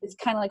it's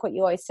kind of like what you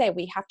always say,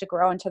 we have to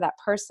grow into that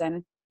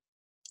person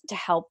to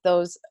help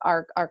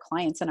our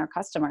clients and our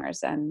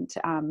customers. And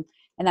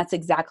that's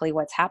exactly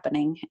what's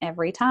happening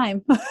every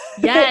time.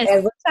 Yes.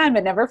 Every time.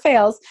 It never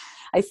fails.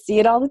 I see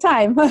it all the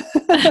time.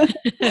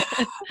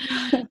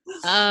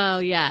 Oh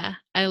yeah.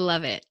 I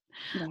love it.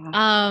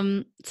 Yeah.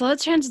 So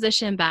let's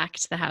transition back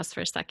to the house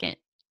for a second.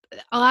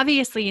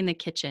 Obviously in the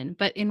kitchen,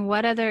 but in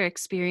what other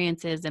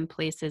experiences and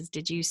places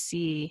did you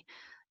see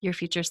your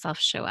future self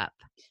show up?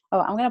 Oh,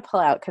 I'm going to pull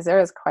out because there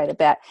is quite a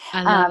bit.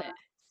 I love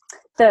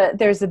it.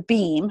 There's a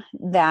beam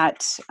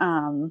that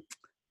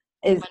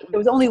there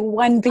was only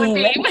one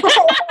beam.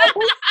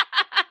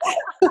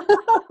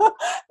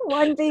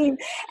 One beam.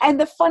 And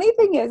the funny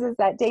thing is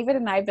that David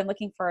and I have been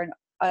looking for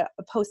a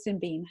post and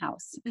beam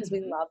house because we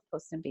love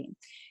post and beam.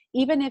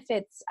 Even if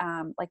it's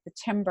like the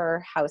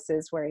timber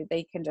houses where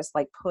they can just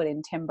like put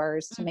in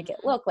timbers to make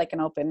it look like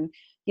an open,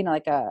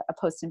 like a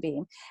post and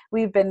beam.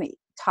 We've been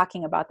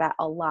talking about that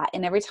a lot.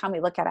 And every time we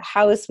look at a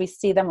house, we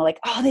see them, we're like,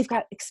 oh, they've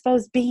got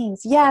exposed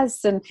beams.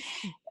 Yes. And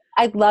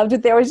I loved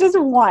it. There was just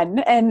one.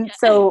 And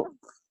so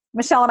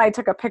Michelle and I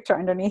took a picture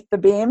underneath the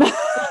beam.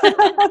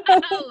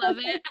 I love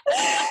it.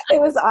 It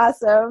was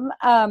awesome.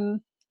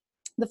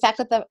 The fact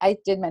that I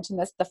did mention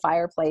this, the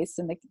fireplace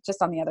and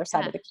just on the other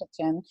side of the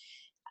kitchen,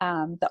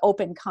 the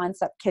open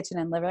concept kitchen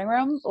and living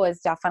room was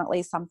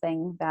definitely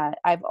something that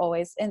I've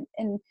always, and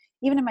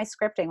even in my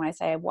scripting, when I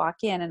say I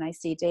walk in and I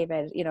see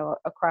David,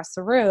 across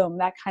the room,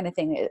 that kind of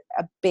thing,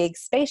 a big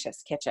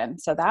spacious kitchen.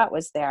 So that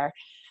was there.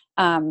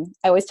 I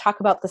always talk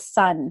about the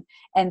sun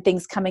and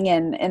things coming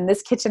in, and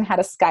this kitchen had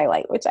a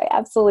skylight, which I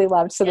absolutely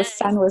loved. So the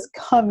sun was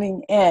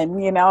coming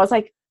in, I was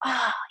like,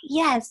 oh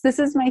yes, this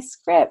is my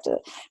script.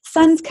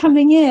 Sun's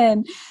coming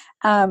in.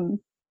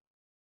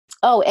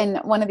 Oh, and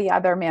one of the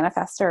other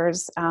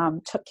manifestors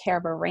took care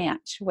of a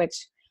ranch,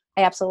 which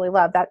I absolutely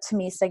love. That to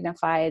me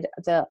signified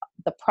the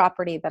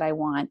property that I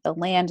want, the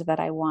land that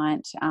I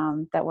want,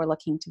 that we're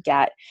looking to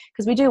get.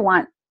 Because we do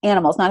want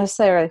animals, not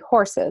necessarily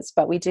horses,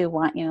 but we do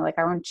want, like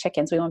our own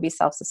chickens. We want to be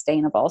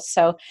self-sustainable.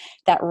 So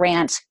that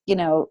ranch,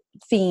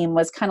 theme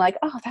was kind of like,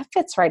 oh, that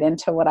fits right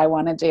into what I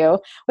want to do,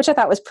 which I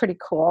thought was pretty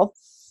cool.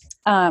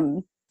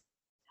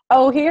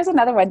 Oh, here's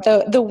another one.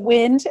 The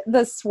wind,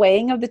 the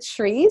swaying of the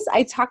trees.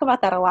 I talk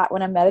about that a lot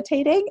when I'm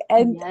meditating.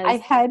 And I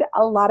had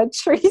a lot of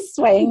trees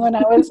swaying when I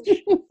was,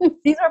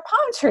 these are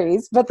palm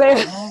trees, but they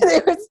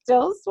were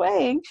still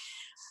swaying.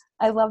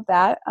 I love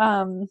that.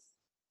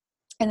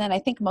 And then I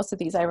think most of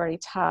these I already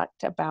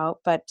talked about,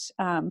 but,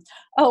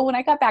 when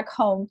I got back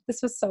home,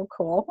 this was so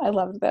cool. I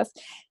loved this.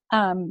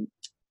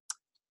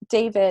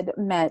 David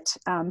met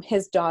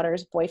his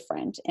daughter's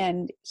boyfriend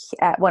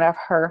at one of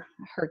her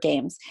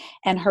games,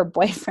 and her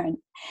boyfriend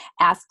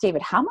asked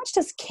David, how much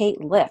does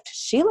Kate lift?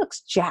 She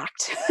looks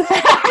jacked.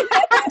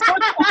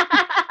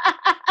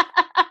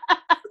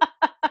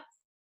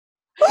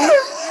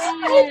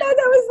 I thought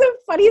that was the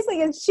funniest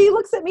thing. And she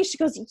looks at me, she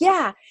goes,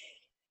 yeah,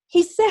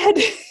 he said,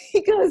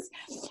 he goes,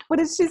 what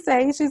did she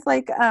say? She's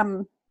like,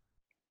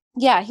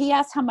 yeah, he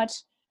asked how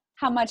much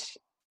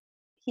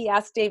he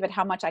asked David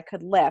how much I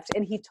could lift.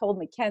 And he told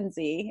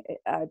Mackenzie,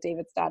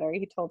 David's daughter,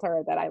 he told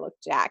her that I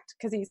looked jacked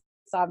because he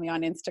saw me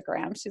on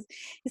Instagram.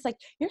 He's like,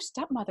 your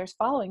stepmother's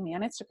following me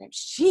on Instagram.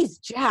 She's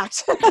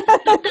jacked.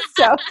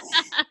 So,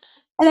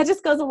 and that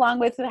just goes along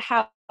with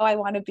how I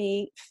want to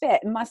be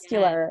fit and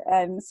muscular.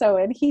 Yeah. And so,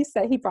 and he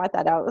said, he brought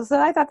that out. So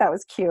I thought that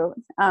was cute.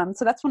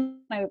 So that's when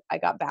I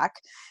got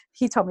back.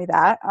 He told me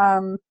that.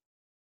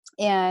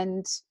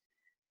 And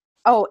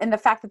the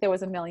fact that there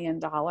was $1 million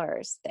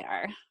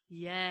there.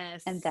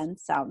 Yes. And then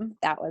some,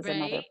 that was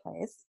another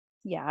place.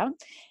 Yeah.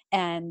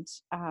 And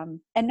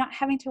not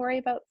having to worry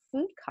about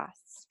food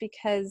costs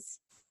because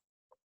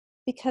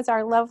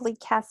our lovely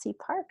Cassie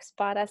Parks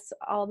bought us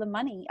all the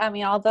money. I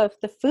mean, all the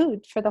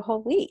food for the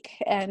whole week.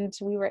 And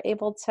we were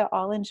able to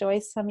all enjoy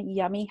some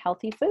yummy,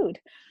 healthy food.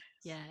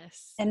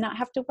 Yes. And not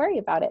have to worry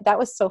about it. That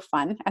was so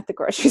fun at the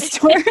grocery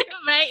store.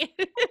 Right.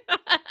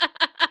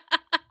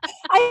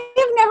 I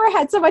have never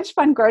had so much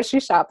fun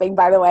grocery shopping,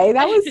 by the way.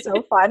 That was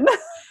so fun.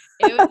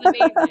 It was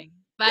amazing.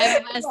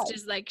 5 of us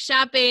just like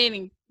shopping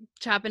and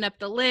chopping up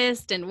the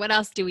list and what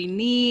else do we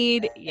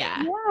need?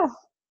 Yeah. Yeah.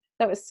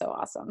 That was so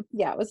awesome.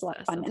 Yeah, it was a lot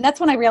of fun. And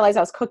that's when I realized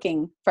I was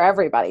cooking for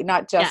everybody,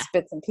 not just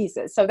bits and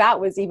pieces. So that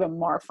was even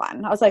more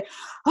fun. I was like,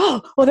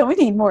 oh, well then we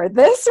need more of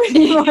this. We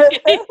need more of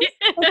this.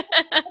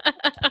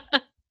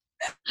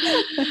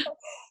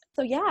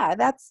 So yeah,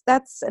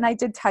 that's, and I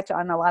did touch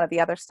on a lot of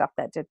the other stuff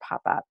that did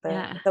pop up.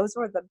 Those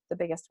were the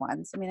biggest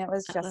ones. I mean, it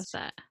was just,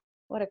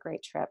 what a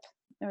great trip.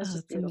 It was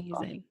just beautiful.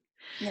 Amazing.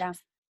 Yeah.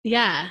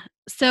 Yeah.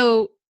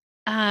 So,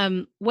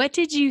 what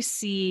did you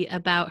see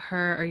about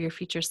her or your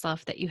future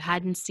self that you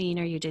hadn't seen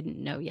or you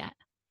didn't know yet?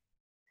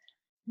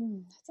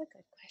 That's a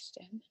good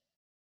question.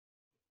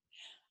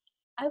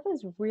 I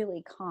was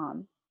really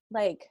calm.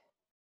 Like,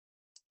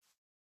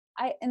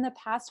 in the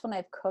past when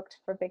I've cooked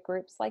for big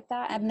groups like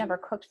that, I've never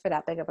cooked for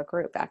that big of a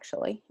group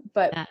actually,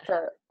 but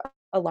for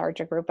a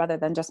larger group other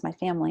than just my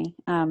family,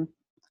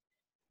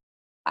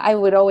 I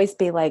would always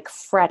be like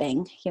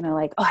fretting,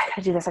 like, oh, I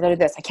gotta do this. I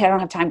don't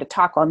have time to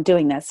talk while I'm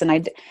doing this. And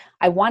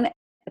I want it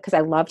because I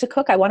love to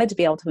cook. I wanted to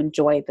be able to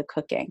enjoy the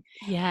cooking.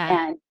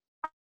 Yeah. And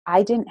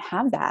I didn't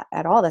have that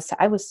at all.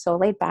 I was so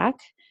laid back.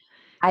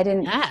 I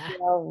didn't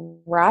feel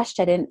rushed.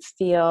 I didn't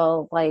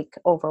feel like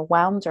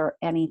overwhelmed or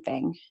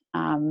anything.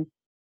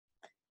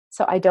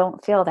 So I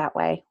don't feel that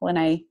way when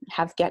I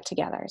have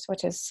get-togethers,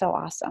 which is so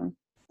awesome.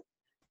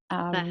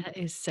 That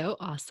is so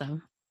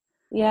awesome.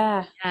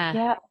 Yeah.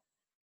 Yeah.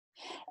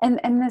 And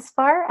as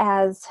far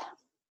as,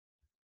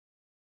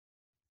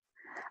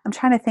 I'm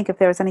trying to think if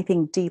there was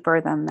anything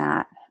deeper than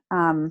that.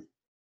 I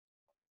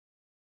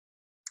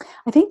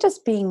think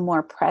just being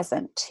more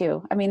present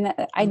too. I mean,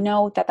 I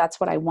know that that's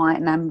what I want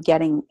and I'm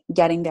getting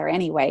there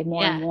anyway,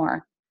 more and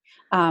more.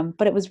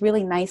 But it was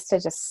really nice to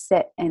just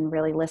sit and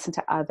really listen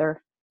to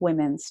other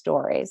women's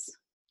stories.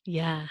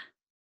 Yeah.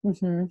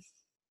 Mm-hmm.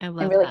 I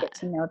love and really that. get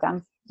to know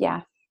them.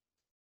 Yeah.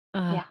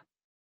 Yeah.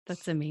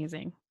 That's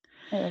amazing.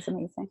 It was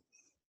amazing.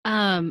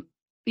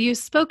 You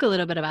spoke a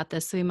little bit about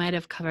this, so we might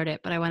have covered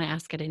it, but I want to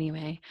ask it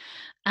anyway.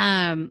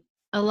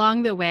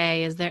 Along the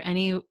way, is there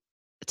any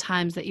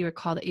times that you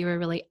recall that you were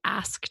really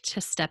asked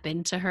to step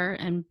into her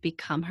and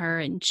become her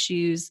and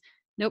choose,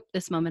 nope,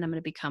 this moment I'm going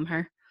to become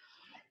her?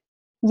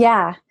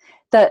 Yeah.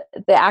 The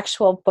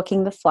actual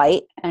booking the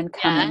flight and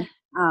coming,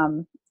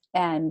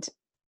 and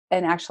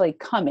actually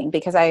coming,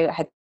 because I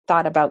had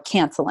thought about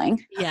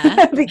canceling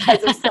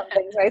because of some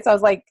things, right? So I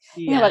was like,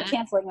 thinking about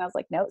canceling, and I was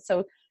like, no.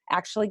 So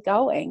actually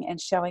going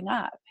and showing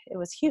up, it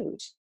was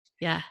huge.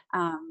 Yeah.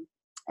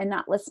 And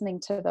not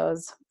listening to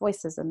those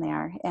voices in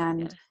there.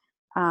 And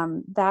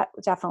that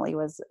definitely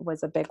was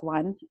a big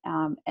one.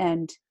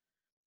 And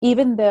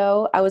even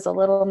though I was a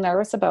little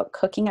nervous about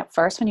cooking at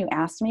first when you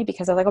asked me,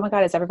 because I was like, oh my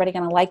God, is everybody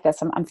going to like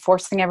this? I'm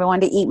forcing everyone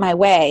to eat my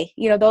way.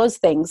 Those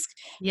things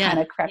kind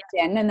of crept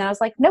in. And then I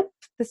was like, nope,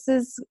 this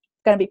is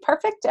going to be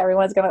perfect.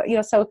 Everyone's going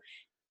to, so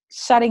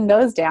shutting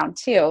those down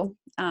too.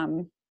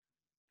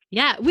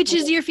 Which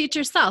is your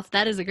future self.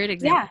 That is a great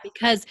example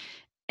because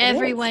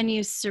everyone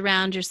you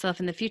surround yourself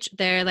in the future,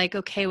 they're like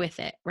okay with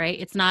it, right?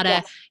 It's not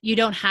you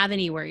don't have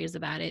any worries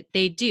about it.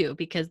 They do,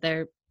 because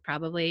they're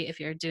probably, if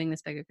you're doing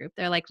this bigger group,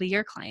 they're likely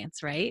your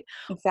clients, right?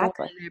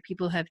 Exactly. Or they're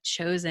people who have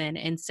chosen.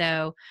 And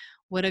so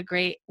what a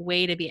great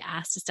way to be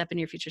asked to step into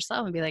your future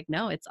self and be like,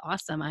 no, it's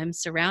awesome. I'm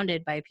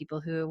surrounded by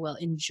people who will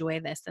enjoy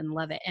this and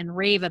love it and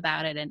rave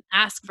about it and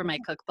ask for my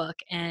cookbook.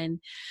 And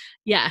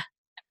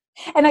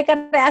and I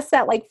got asked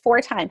that like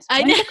 4 times.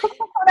 I know.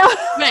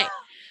 Right.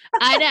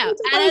 I know.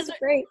 It's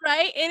great.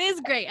 Right. It is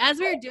great. As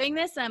we were doing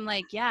this, I'm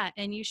like,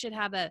 and you should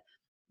have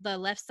the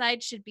left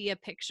side should be a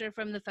picture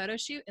from the photo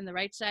shoot and the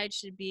right side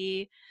should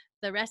be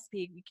the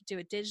recipe. We could do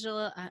a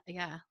digital.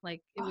 Right?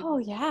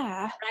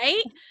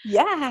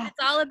 Yeah. It's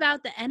all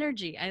about the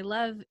energy. I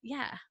love,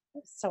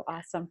 It's so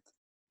awesome.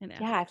 I know.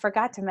 Yeah, I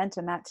forgot to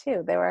mention that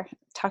too. They were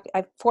talking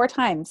 4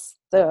 times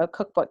the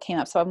cookbook came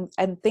up, so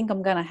I think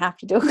I'm gonna have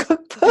to do a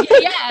cookbook.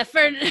 Yeah,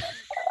 right.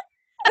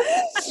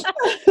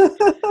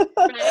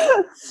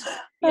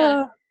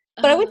 Yeah.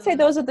 But I would say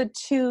those are the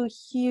 2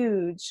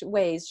 huge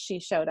ways she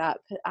showed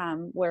up.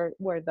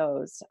 Were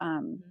those.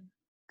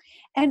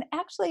 And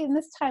actually, in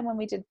this time when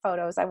we did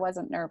photos, I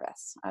wasn't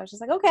nervous. I was just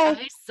like, okay.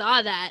 I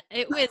saw that.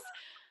 It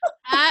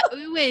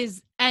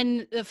was,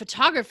 and the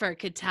photographer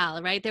could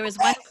tell, right? There was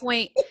one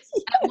point,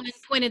 at one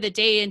point of the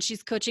day, and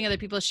she's coaching other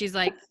people. She's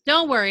like,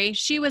 don't worry.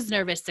 She was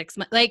nervous 6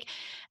 months. Like,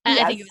 I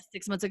think it was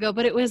 6 months ago,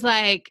 but it was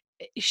like,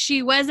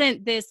 she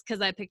wasn't this because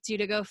I picked you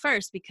to go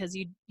first because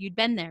you'd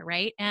been there.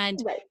 Right.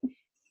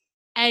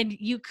 And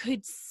you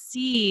could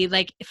see,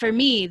 like, for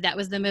me, that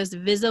was the most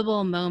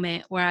visible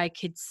moment where I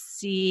could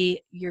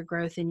see your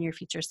growth in your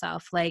future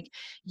self. Like,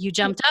 you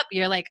jumped up,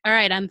 you're like, all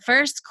right, I'm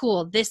first.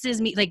 Cool. This is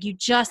me. Like, you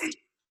just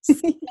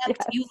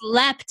you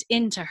leapt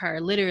into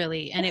her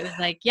literally. And it was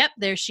like, yep,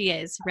 there she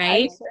is.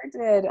 Right.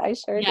 I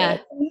sure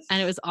did.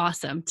 And it was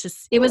awesome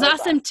it was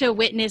awesome to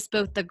witness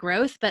both the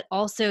growth, but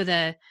also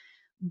the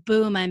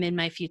boom, I'm in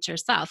my future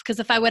self. Cause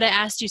if I would have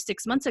asked you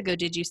 6 months ago,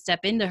 did you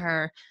step into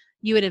her?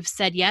 You would have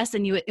said yes,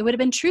 and it would have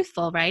been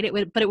truthful, right?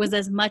 But it was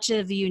as much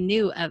as you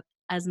knew of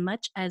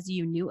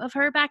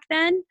her back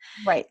then,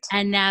 right?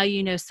 And now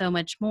you know so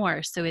much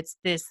more. So it's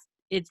this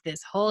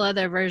whole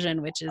other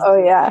version, which is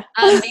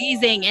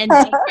amazing and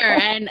deeper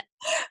and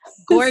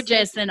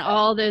gorgeous and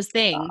all those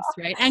things,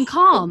 right? And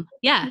calm,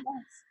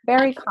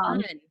 very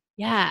calm,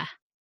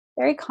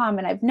 very calm.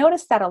 And I've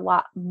noticed that a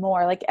lot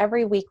more. Like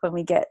every week when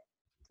we get,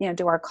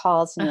 do our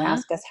calls and you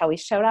ask us how we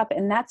showed up.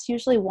 And that's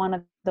usually one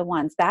of the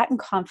ones. That and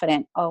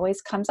confident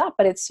always comes up,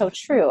 but it's so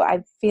true.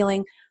 I'm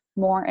feeling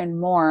more and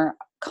more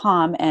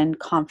calm and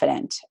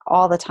confident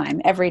all the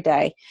time, every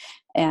day.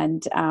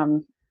 And,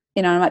 I'm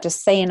not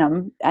just saying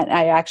them,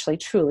 I actually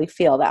truly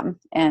feel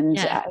them. And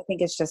I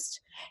think it's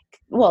just,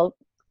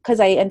 because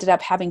I ended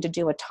up having to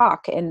do a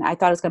talk and I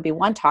thought it was going to be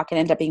 1 talk and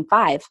ended up being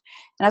 5. And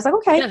I was like,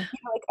 okay,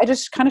 I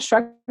just kind of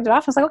shrugged it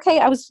off. I was like, okay,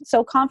 I was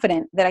so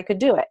confident that I could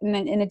do it. And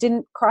it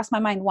didn't cross my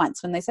mind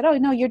once when they said, oh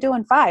no, you're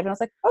doing 5. And I was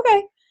like,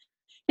 okay,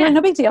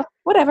 no big deal.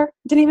 Whatever.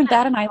 Didn't even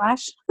bat an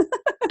eyelash.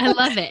 I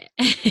love it.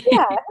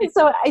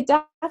 So I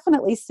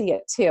definitely see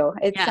it too.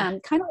 It's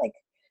kind of like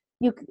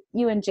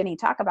you and Jenny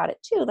talk about it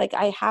too. Like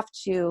I have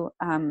to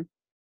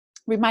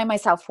remind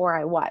myself where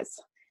I was.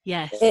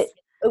 Yes.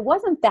 It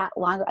wasn't that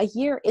long. A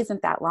year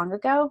isn't that long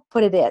ago,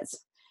 but it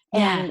is.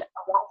 And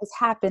a lot has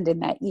happened in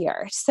that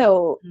year.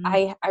 So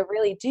I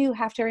really do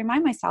have to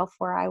remind myself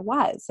where I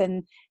was.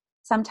 And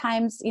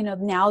sometimes,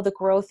 now the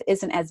growth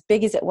isn't as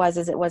big as it was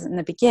in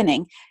the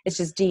beginning. It's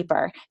just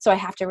deeper. So I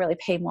have to really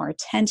pay more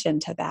attention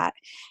to that.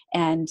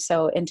 And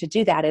to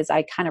do that is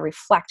I kind of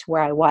reflect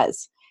where I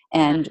was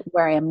and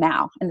where I am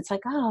now. And it's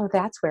like, oh,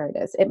 that's where it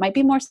is. It might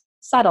be more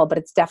subtle, but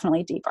it's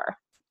definitely deeper.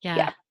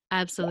 Yeah.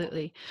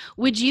 Absolutely.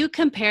 Would you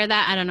compare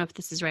that? I don't know if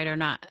this is right or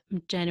not.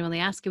 I'm genuinely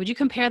asking. Would you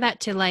compare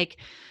that to like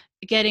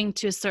getting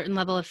to a certain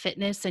level of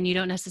fitness and you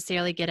don't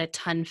necessarily get a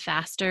ton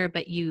faster,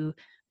 but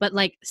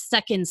like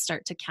seconds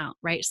start to count,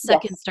 right?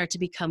 Seconds start to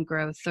become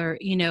growth or,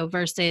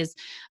 versus,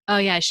 oh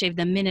yeah, I shaved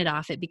a minute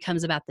off. It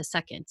becomes about the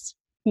seconds.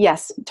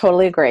 Yes,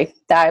 totally agree.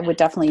 I would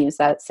definitely use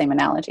that same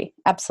analogy.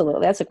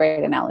 Absolutely. That's a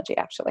great analogy,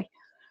 actually.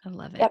 I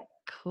love it. Yep.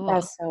 Cool.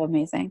 That's so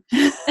amazing.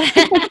 I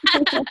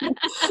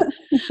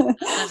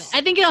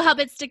think it'll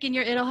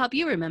help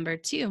you remember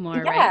too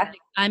more, right? Like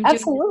I'm doing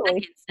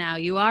seconds now.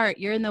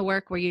 You're in the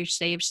work where you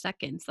save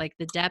seconds. Like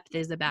the depth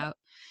is about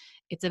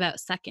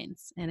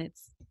seconds and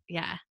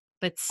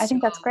but I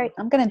think that's great.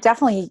 I'm going to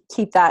definitely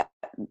keep that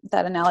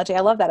analogy. I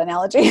love that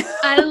analogy.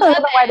 I love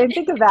it. Why I didn't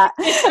think of that.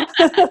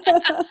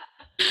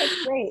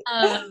 That's great.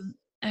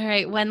 All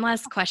right. One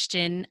last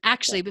question.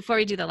 Actually, before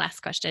we do the last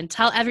question,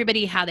 tell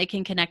everybody how they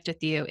can connect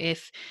with you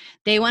if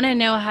they want to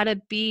know how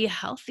to be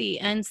healthy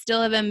and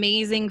still have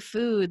amazing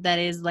food that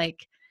is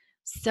like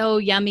so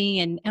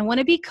yummy and want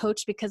to be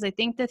coached, because I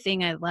think the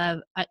thing I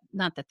love,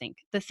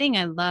 the thing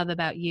I love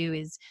about you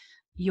is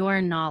your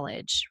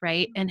knowledge,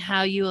 right? And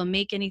how you will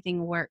make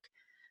anything work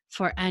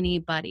for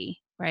anybody,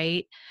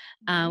 right?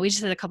 We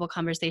just had a couple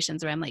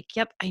conversations where I'm like,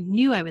 yep, I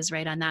knew I was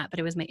right on that, but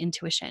it was my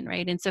intuition,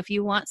 right? And so if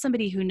you want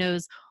somebody who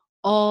knows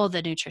all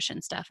the nutrition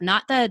stuff,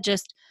 not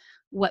just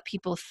what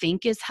people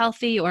think is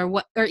healthy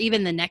or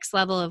even the next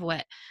level of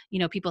what,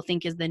 people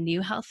think is the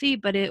new healthy,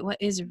 but what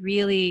is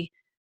really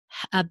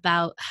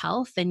about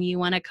health, and you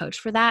want a coach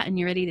for that, and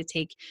you're ready to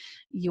take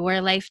your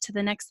life to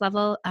the next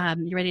level.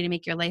 You're ready to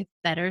make your life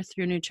better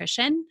through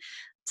nutrition.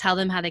 Tell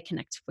them how they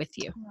connect with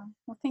you.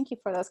 Well, thank you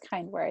for those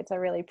kind words. I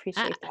really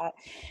appreciate that.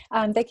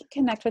 They can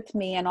connect with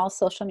me on all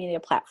social media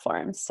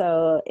platforms.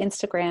 So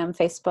Instagram,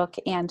 Facebook,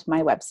 and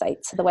my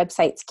website. So the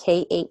website's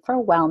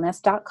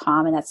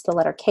k8forwellness.com, and that's the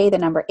letter K, the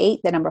number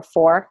 8, the number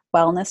 4,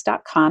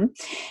 wellness.com.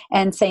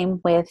 And same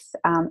with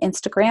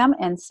Instagram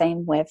and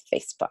same with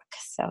Facebook.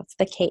 So it's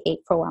the K8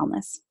 for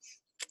Wellness.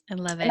 I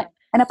love it.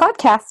 And a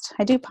podcast.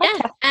 I do podcasts.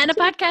 Yeah, and a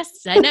podcast.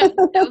 I know.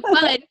 So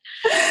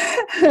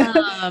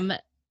fun.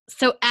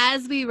 So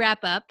as we wrap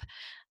up,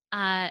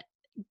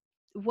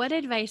 what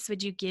advice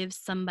would you give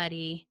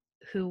somebody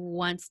who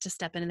wants to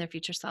step into their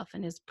future self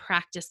and is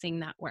practicing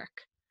that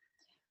work?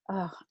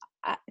 Oh,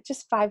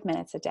 just 5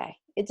 minutes a day.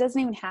 It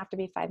doesn't even have to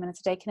be 5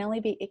 minutes a day. It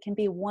can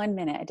be 1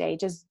 minute a day.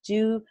 Just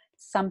do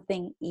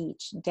something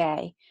each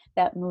day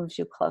that moves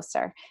you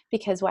closer.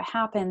 Because what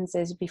happens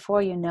is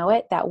before you know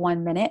it, that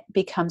 1 minute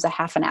becomes a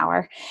half an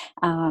hour,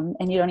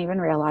 and you don't even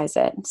realize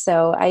it.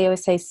 So I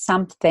always say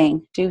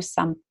do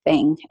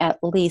something, at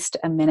least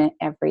a minute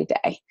every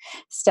day.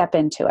 Step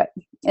into it.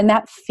 And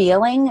that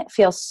feeling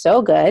feels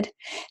so good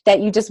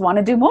that you just want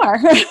to do more.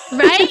 Right?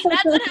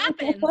 That's what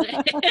happens. So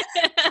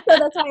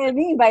that's what I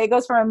mean by it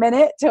goes from a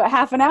minute to a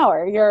half an hour.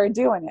 You're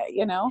doing it,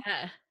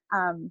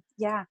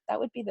 Yeah. That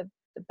would be the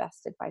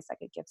best advice I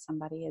could give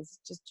somebody is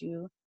just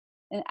do,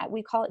 and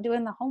we call it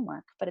doing the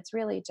homework, but it's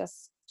really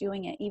just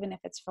doing it, even if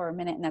it's for a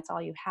minute and that's all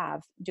you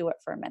have, do it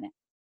for a minute.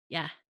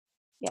 Yeah.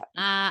 Yeah.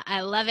 I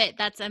love it.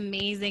 That's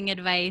amazing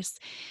advice.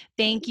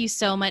 Thank you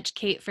so much,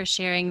 Kate, for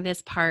sharing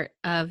this part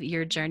of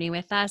your journey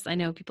with us. I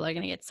know people are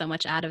going to get so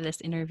much out of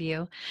this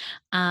interview.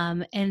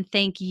 And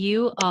thank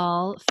you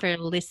all for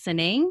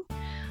listening.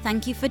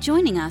 Thank you for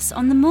joining us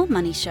on The More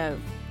Money Show.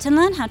 To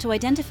learn how to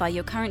identify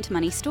your current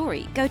money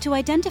story, go to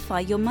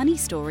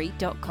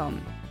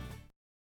identifyyourmoneystory.com.